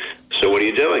them, so what are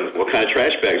you doing? What kind of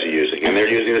trash bags are you using? And they're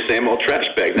using the same old trash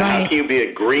bags. Now, how can you be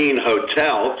a green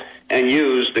hotel and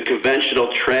use the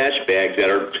conventional trash bags that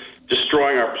are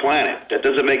destroying our planet? That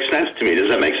doesn't make sense to me. Does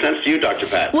that make sense to you, Dr.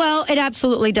 Pat? Well, it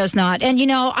absolutely does not. And,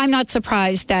 I'm not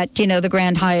surprised that, the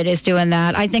Grand Hyatt is doing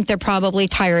that. I think they're probably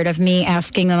tired of me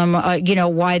asking them,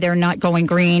 why they're not going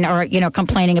green or,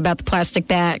 complaining about the plastic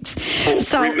bags. Well,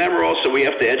 so remember also, we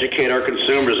have to educate our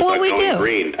consumers about going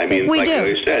green. I mean, like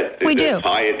you said, the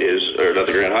Hyatt is, or not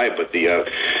the Grand Hyatt, but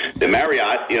the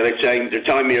Marriott, they're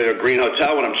telling me they're a green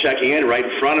hotel when I'm checking in right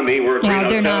in front of me. We're a green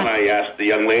hotel. Not. And I asked the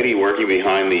young lady working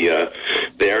behind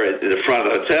there at the front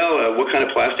of the hotel, what kind of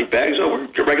plastic bags? Oh,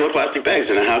 we're regular plastic bags,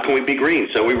 and how can we be green?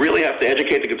 So we really have to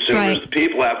educate the consumers. Right. The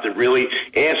people have to really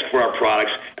ask for our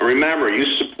products. And remember, you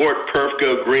support Perf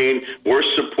Go Green. We're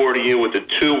supporting you with the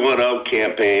 210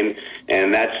 campaign,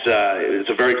 and that's it's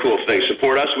a very cool thing.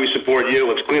 Support us, we support you.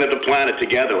 Let's clean up the planet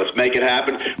together. Let's make it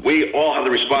happen. We all have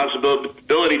the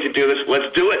responsibility to do this.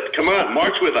 Let's do it. Come on,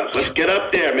 march with us. Let's get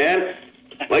up there, man.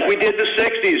 Like we did the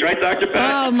 60s, right, Dr.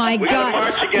 Pat? Oh, my God. We got to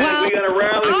march again. Well, we got to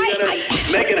rally. We got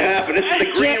to make it happen. This is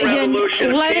the green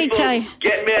revolution. Let me tell you.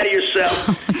 Get mad at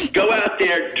yourself. Go out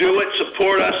there. Do it.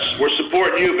 Support us. We're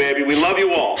supporting you, baby. We love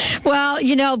you all. Well,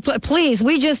 please,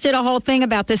 we just did a whole thing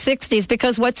about the 60s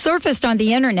because what surfaced on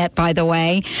the Internet, by the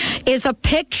way, is a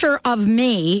picture of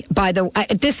me,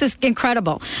 this is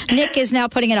incredible. Nick is now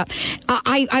putting it up.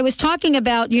 I was talking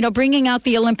about, bringing out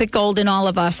the Olympic gold in all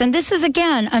of us. And this is,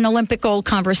 again, an Olympic gold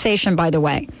conversation, by the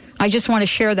way. I just want to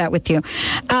share that with you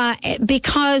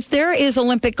because there is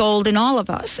Olympic gold in all of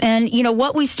us. And,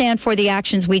 what we stand for, the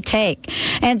actions we take.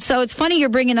 And so it's funny you're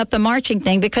bringing up the marching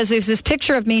thing because there's this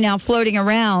picture of me now floating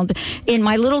around in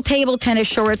my little table tennis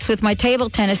shorts with my table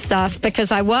tennis stuff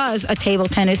because I was a table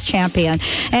tennis champion.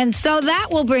 And so that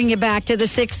will bring you back to the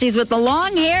 60s with the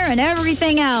long hair and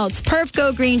everything else. Perf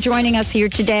Go Green joining us here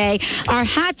today. Our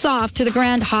hats off to the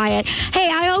Grand Hyatt. Hey,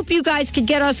 I hope you guys could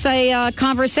get us a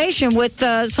conversation with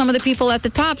some of the people at the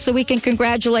top so we can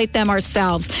congratulate them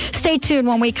ourselves. Stay tuned.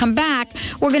 When we come back,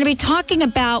 we're going to be talking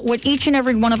about what each and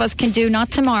every one of us can do,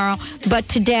 not tomorrow, but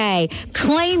today.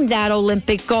 Claim that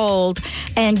Olympic gold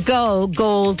and go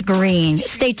gold green.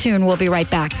 Stay tuned. We'll be right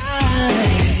back.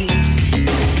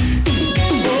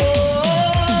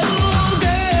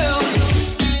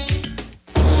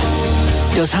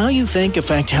 Does how you think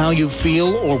affect how you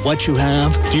feel or what you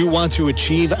have? Do you want to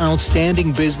achieve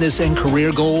outstanding business and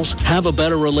career goals, have a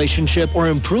better relationship, or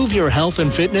improve your health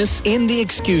and fitness? End the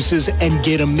excuses and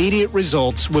get immediate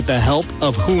results with the help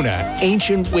of Huna,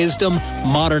 Ancient Wisdom,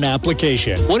 Modern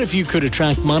Application. What if you could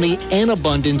attract money and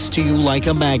abundance to you like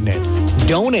a magnet?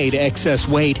 Donate excess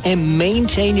weight and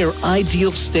maintain your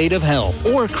ideal state of health,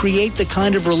 or create the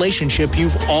kind of relationship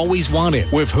you've always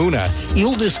wanted. With Huna,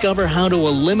 you'll discover how to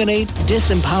eliminate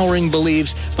disempowering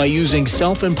beliefs by using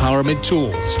self-empowerment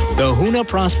tools. The Huna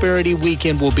Prosperity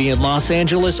Weekend will be in Los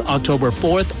Angeles, October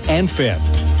 4th and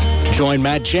 5th. Join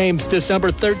Matt James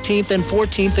December 13th and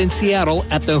 14th in Seattle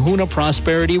at the Huna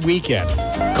Prosperity Weekend.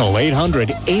 Call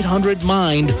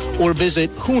 800-800-MIND or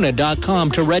visit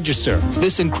Huna.com to register.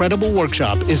 This incredible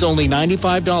workshop is only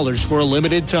 $95 for a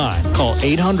limited time. Call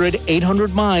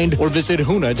 800-800-MIND or visit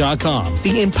Huna.com.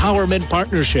 The Empowerment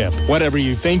Partnership. Whatever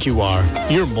you think you are,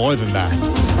 you're more than that.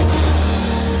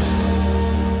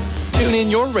 Tune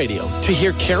in your radio to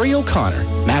hear Carrie O'Connor,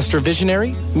 master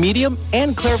visionary, medium,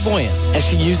 and clairvoyant, as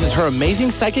she uses her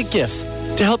amazing psychic gifts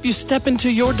to help you step into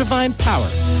your divine power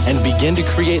and begin to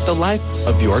create the life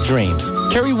of your dreams.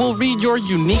 Carrie will read your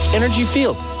unique energy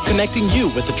field connecting you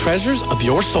with the treasures of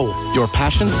your soul, your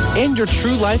passions, and your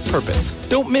true life purpose.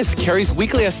 Don't miss Carrie's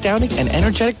weekly astounding and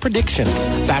energetic predictions.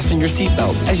 Fasten your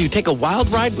seatbelt as you take a wild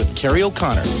ride with Carrie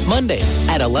O'Connor. Mondays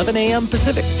at 11 a.m.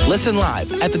 Pacific. Listen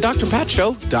live at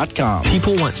thedrpatshow.com.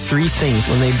 People want three things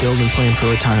when they build and plan for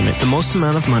retirement. The most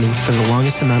amount of money for the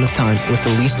longest amount of time with the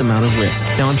least amount of risk.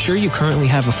 Now, I'm sure you currently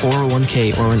have a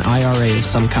 401k or an IRA of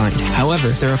some kind. However,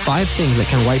 there are 5 things that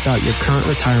can wipe out your current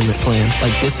retirement plan,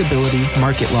 like disability,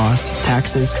 market loss,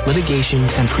 taxes, litigation,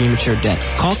 and premature death.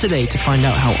 Call today to find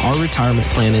out how our retirement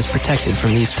plan is protected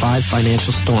from these 5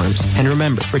 financial storms. And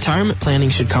remember, retirement planning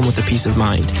should come with a peace of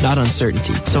mind, not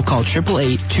uncertainty. So call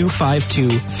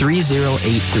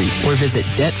 888-252-3083 or visit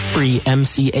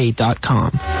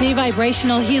debtfreemca.com. See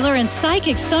vibrational healer and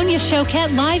psychic Sonia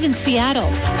Choquette live in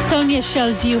Seattle. Sonia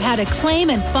shows you how to claim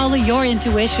and follow your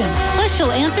intuition. Plus,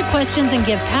 she'll answer questions and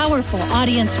give powerful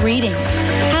audience readings.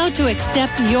 How to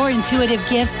accept your intuitive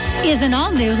gifts is an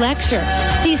all-new lecture.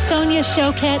 See Sonia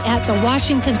Choquette at the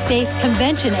Washington State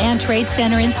Convention and Trade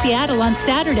Center in Seattle on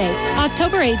Saturday,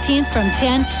 October 18th from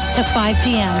 10 to 5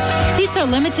 p.m. Seats are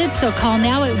limited, so call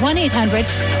now at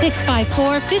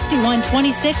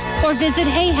 1-800-654-5126 or visit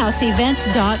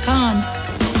hayhouseevents.com.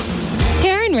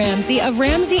 Karen Ramsey of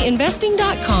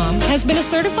RamseyInvesting.com has been a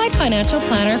certified financial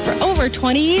planner for over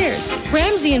 20 years.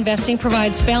 Ramsey Investing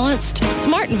provides balanced,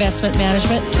 smart investment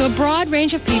management to a broad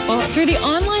range of people through the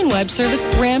online web service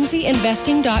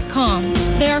RamseyInvesting.com.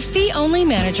 They are fee-only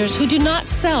managers who do not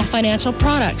sell financial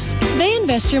products. They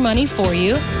invest your money for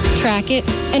you, track it,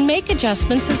 and make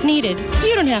adjustments as needed.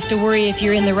 You don't have to worry if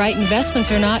you're in the right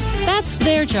investments or not. That's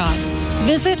their job.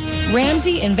 Visit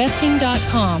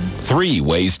RamseyInvesting.com. 3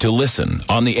 ways to listen: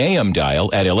 on the AM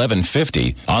dial at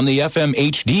 1150, on the FM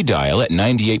HD dial at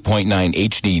 98.9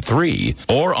 HD3,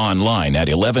 or online at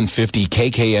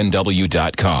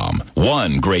 1150kknw.com.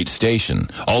 One great station,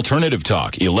 Alternative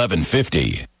Talk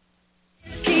 1150.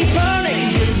 Keep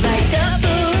running just like the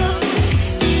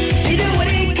fool. You know what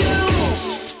ain't cool.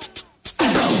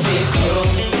 Don't be cruel.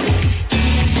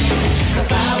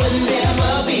 'Cause I would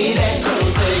never be that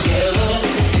cruel to you.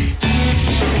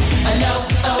 I know,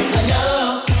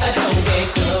 don't be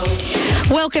cruel.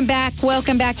 Welcome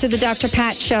back to the Dr.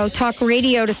 Pat Show, talk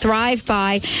radio to thrive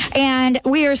by. And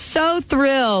we are so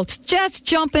thrilled, just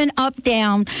jumping up,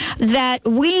 down, that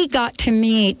we got to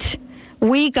meet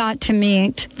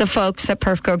the folks at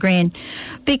Perf Go Green,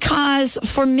 because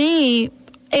for me,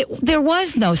 there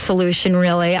was no solution,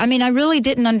 really. I mean, I really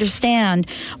didn't understand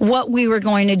what we were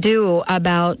going to do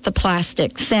about the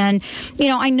plastics. And,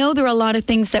 I know there are a lot of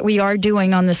things that we are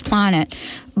doing on this planet,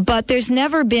 but there's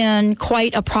never been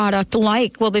quite a product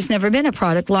like what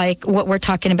we're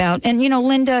talking about. And,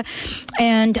 Linda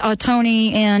and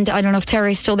Tony, and I don't know if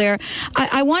Terry's still there,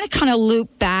 I want to kind of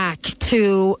loop back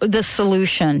to the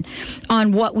solution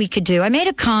on what we could do. I made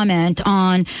a comment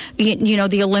on,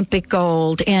 the Olympic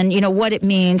gold and, what it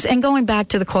means, and going back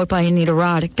to the quote by Anita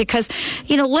Roddick, because,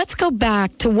 let's go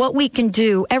back to what we can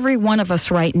do, every one of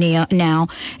us right now,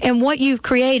 and what you've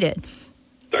created.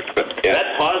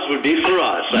 That pause would be for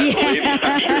us,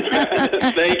 I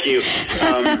believe. Thank you.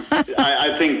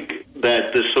 I think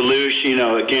that the solution,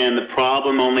 again, the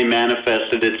problem only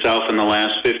manifested itself in the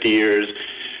last 50 years.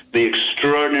 The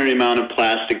extraordinary amount of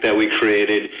plastic that we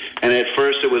created. And at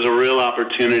first it was a real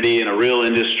opportunity and a real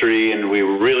industry, and we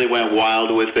really went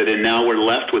wild with it. And now we're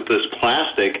left with this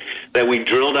plastic that we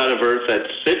drilled out of earth that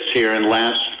sits here and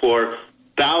lasts for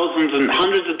thousands and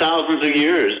hundreds of thousands of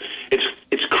years. It's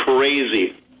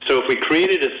crazy. So if we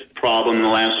created a problem in the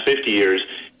last 50 years,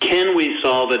 can we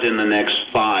solve it in the next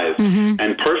 5? Mm-hmm.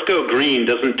 And Perf Go Green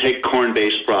doesn't take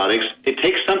corn-based products. It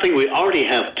takes something we already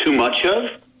have too much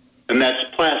of, and that's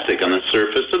plastic on the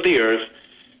surface of the earth,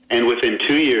 and within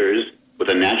 2 years, with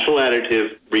a natural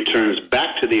additive, returns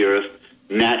back to the earth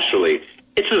naturally.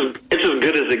 It's as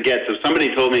good as it gets. If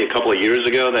somebody told me a couple of years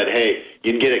ago that, hey,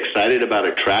 you'd get excited about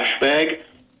a trash bag.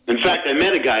 In fact, I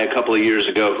met a guy a couple of years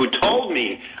ago who told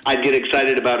me I'd get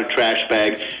excited about a trash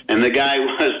bag, and the guy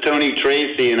was Tony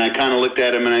Tracy, and I kind of looked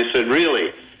at him and I said,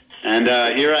 really? And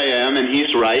here I am, and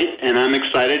he's right, and I'm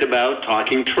excited about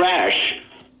talking trash.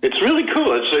 It's really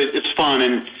cool. It's fun,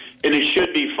 and it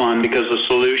should be fun because the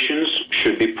solutions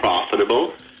should be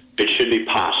profitable. It should be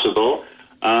possible.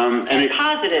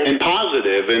 And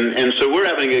positive. And so we're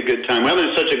having a good time. We're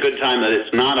having such a good time that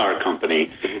it's not our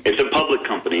company. It's a public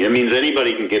company. It means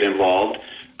anybody can get involved.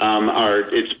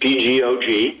 It's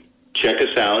PGOG. Check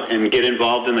us out and get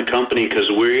involved in the company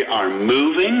because we are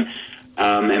moving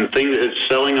and things it's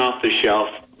selling off the shelf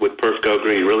with Perf Go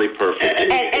Green. Really perfect.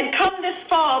 And come this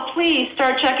fall, please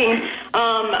start checking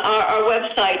our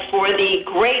website for the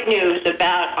great news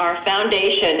about our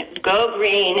foundation, Go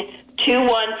Green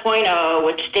 2.1.0,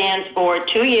 which stands for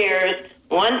 2 years,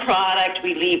 one product,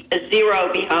 we leave a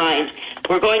zero behind.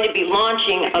 We're going to be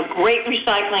launching a great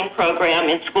recycling program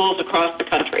in schools across the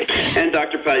country. And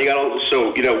Dr. Pat,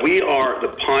 we are the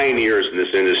pioneers in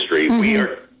this industry. Mm-hmm. We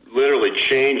are literally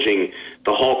changing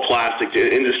the whole plastic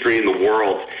industry in the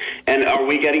world. And are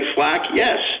we getting flack?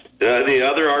 Yes.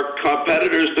 Our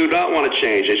competitors do not want to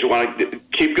change. They just want to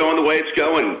keep going the way it's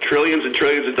going, trillions and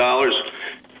trillions of dollars,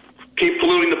 keep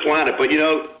polluting the planet. But,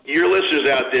 your listeners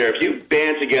out there, if you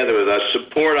band together with us,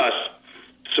 support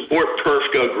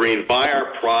Perf Go Green, buy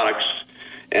our products,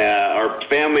 our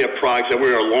family of products that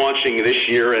we are launching this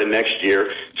year and next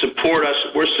year. Support us.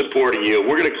 We're supporting you.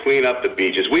 We're going to clean up the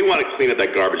beaches. We want to clean up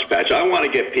that garbage patch. I want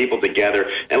to get people together,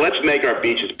 and let's make our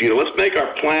beaches beautiful. Let's make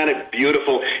our planet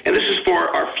beautiful, and this is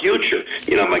for our future.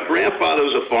 My grandfather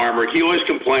was a farmer. He always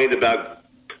complained about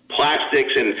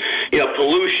plastics and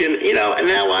pollution, and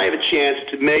now I have a chance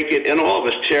to make it, and all of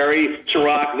us, Terry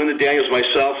Tarak, Linda Daniels,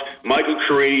 myself, Michael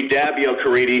Caridi, Dabio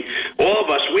Caridi, all of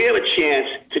us, we have a chance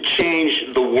to change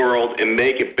the world and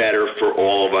make it better for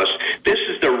all of us. This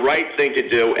is the right thing to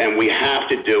do, and we have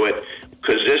to do it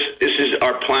because this is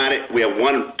our planet. We have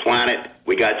one planet.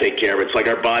 We got to take care of it. It's like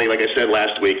our body, like I said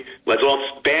last week. Let's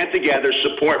all band together,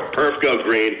 support Perf Go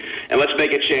Green, and let's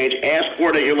make a change. Ask for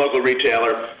it at your local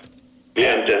retailer.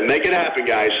 And make it happen,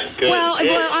 guys. Well,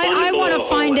 I want to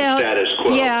find out.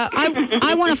 Yeah,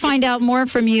 I want to find out more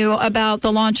from you about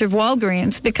the launch of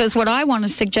Walgreens, because what I want to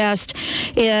suggest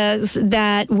is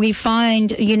that we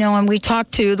find, and we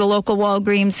talk to the local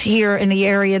Walgreens here in the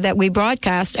area that we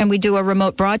broadcast, and we do a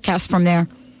remote broadcast from there.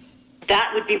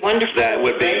 That would be wonderful.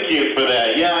 Thank you for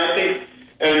that. Yeah, I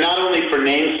think not only for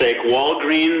namesake,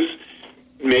 Walgreens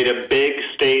made a big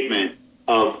statement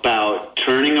about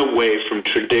turning away from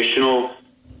traditional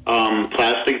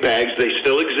plastic bags. They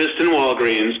still exist in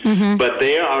Walgreens, but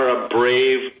they are a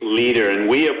brave leader, and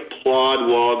we applaud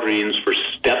Walgreens for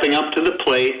stepping up to the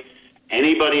plate.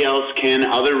 Anybody else can,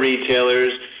 other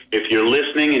retailers. If you're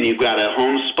listening and you've got a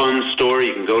homespun store,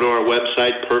 you can go to our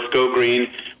website, Perf Go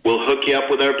Green. We'll hook you up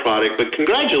with our product. But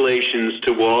congratulations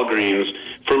to Walgreens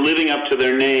for living up to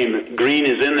their name. Green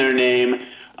is in their name.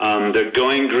 They're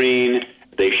going green.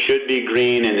 They should be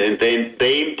green, and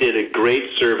they did a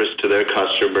great service to their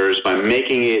customers by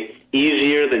making it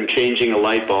easier than changing a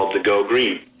light bulb to go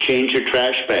green. Change your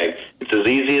trash bag. It's as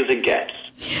easy as it gets.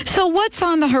 So what's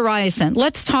on the horizon?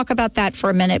 Let's talk about that for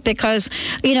a minute, because,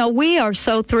 we are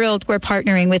so thrilled we're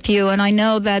partnering with you. And I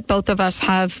know that both of us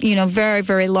have, very,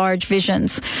 very large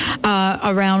visions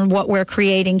around what we're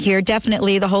creating here.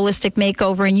 Definitely the holistic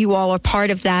makeover, and you all are part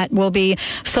of that. We'll be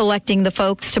selecting the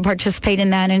folks to participate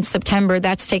in that in September.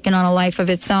 That's taken on a life of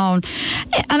its own.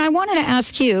 And I wanted to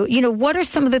ask you, what are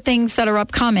some of the things that are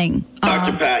upcoming?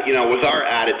 Dr. Pat, with our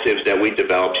additives that we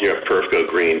developed here at Perf Go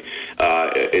Green,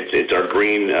 it's our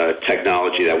green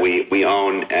technology that we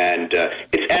own, and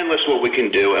it's endless what we can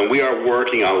do, and we are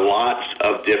working on lots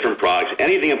of different products.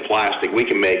 Anything in plastic, we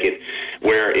can make it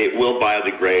where it will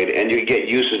biodegrade, and you can get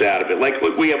uses out of it. Like,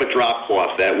 we have a drop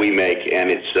cloth that we make, and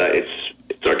it's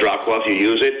our drop cloth. You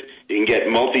use it, you can get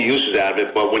multi-uses out of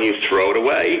it, but when you throw it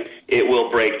away, it will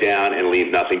break down and leave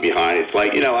nothing behind. It's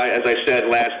like, as I said in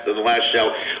the last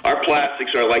show, our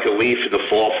plastics are like a leaf in the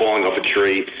fall falling off a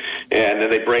tree, and then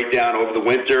they break down over the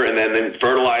winter and then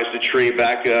fertilize the tree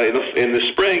back in the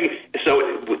spring. So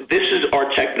this is our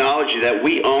technology that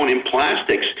we own in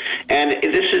plastics, and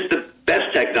this is the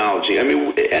best technology. I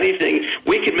mean, anything,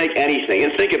 we can make anything.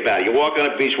 And think about it. You walk on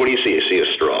a beach, what do you see? You see a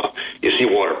straw. You see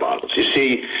water bottles. You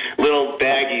see little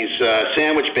baggies,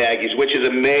 sandwich baggies, which is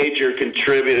a major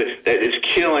contributor that is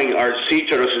killing our sea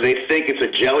turtles. They think it's a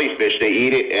jellyfish. They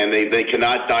eat it, and they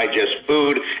cannot digest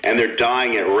food, and they're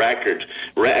dying at record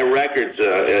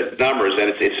numbers.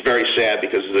 And it's very sad,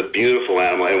 because it's a beautiful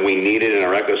animal, and we need it in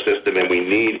our ecosystem, and we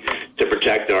need to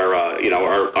protect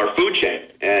our food chain.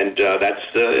 And that's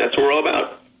what we're all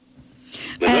about.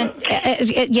 And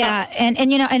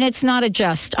and it's not a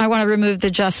just. I want to remove the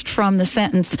just from the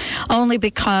sentence, only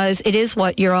because it is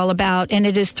what you're all about, and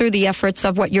it is through the efforts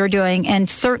of what you're doing. And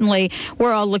certainly,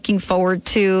 we're all looking forward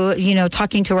to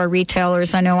talking to our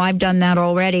retailers. I know I've done that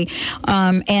already,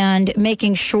 and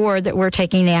making sure that we're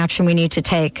taking the action we need to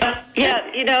take.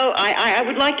 I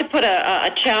would like to put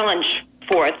a challenge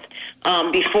forth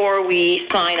before we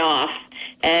sign off.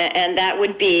 And that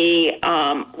would be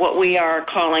what we are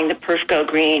calling the Perf Go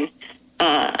Green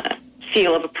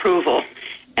seal of approval.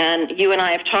 And you and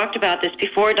I have talked about this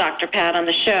before, Dr. Pat, on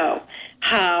the show,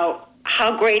 how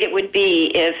how great it would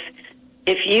be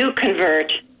if you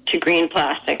convert to green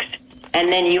plastics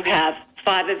and then you have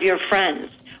 5 of your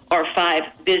friends or 5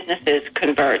 businesses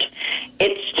convert.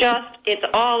 It's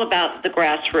all about the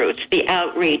grassroots, the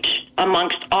outreach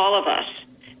amongst all of us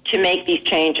to make these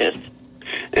changes.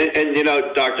 And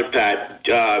Dr. Pat,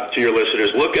 to your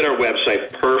listeners, look at our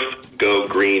website,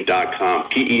 perfgogreen.com,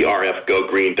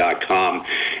 PERFgogreen.com,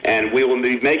 and we will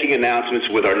be making announcements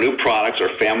with our new products,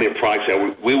 our family of products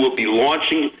that we will be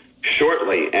launching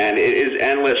shortly, and it is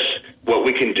endless what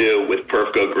we can do with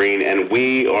Perf Go Green, and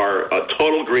we are a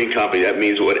total green company. That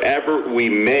means whatever we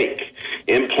make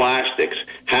in plastics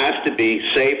has to be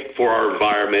safe for our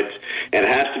environment, and it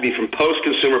has to be from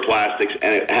post-consumer plastics,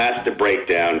 and it has to break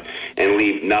down and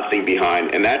leave nothing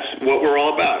behind. And that's what we're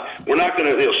all about. We're not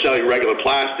going to sell you regular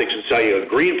plastics and sell you a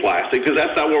green plastic, because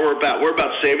that's not what we're about. We're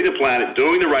about saving the planet,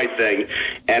 doing the right thing,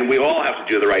 and we all have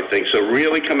to do the right thing. So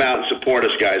really come out and support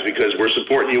us, guys, because we're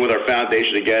supporting you with our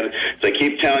foundation again. As I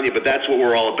keep telling you, but that's what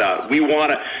we're all about. We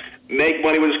want to make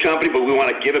money with this company, but we want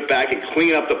to give it back and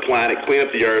clean up the planet, clean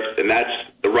up the earth, and that's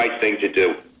the right thing to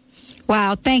do.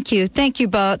 Wow, thank you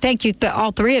both. Thank you,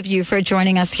 all 3 of you, for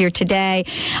joining us here today.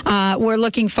 We're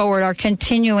looking forward to our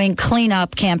continuing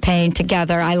cleanup campaign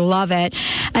together. I love it.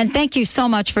 And thank you so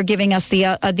much for giving us the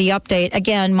update.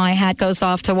 Again, my hat goes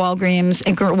off to Walgreens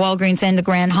and the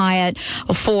Grand Hyatt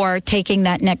for taking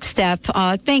that next step.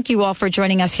 Thank you all for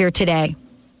joining us here today.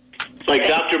 It's like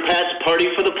Dr. Pat's Party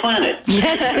for the Planet.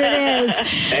 Yes, it is.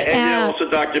 And also,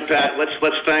 Dr. Pat,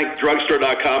 let's thank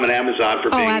drugstore.com and Amazon for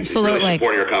being really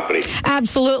supporting our company.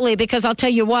 Absolutely, because I'll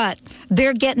tell you what,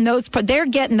 they're getting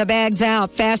the bags out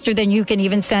faster than you can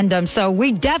even send them. So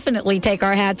we definitely take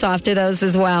our hats off to those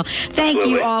as well. Thank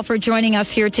you all for joining us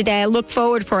here today. I look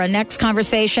forward for our next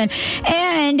conversation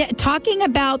and talking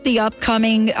about the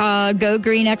upcoming Go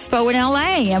Green Expo in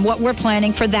LA and what we're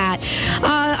planning for that.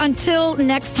 Until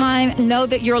next time, know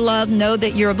that you're loved, know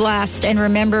that you're blessed, and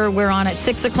remember, we're on at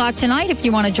 6 o'clock tonight if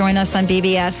you want to join us on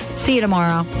BBS. See you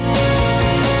tomorrow.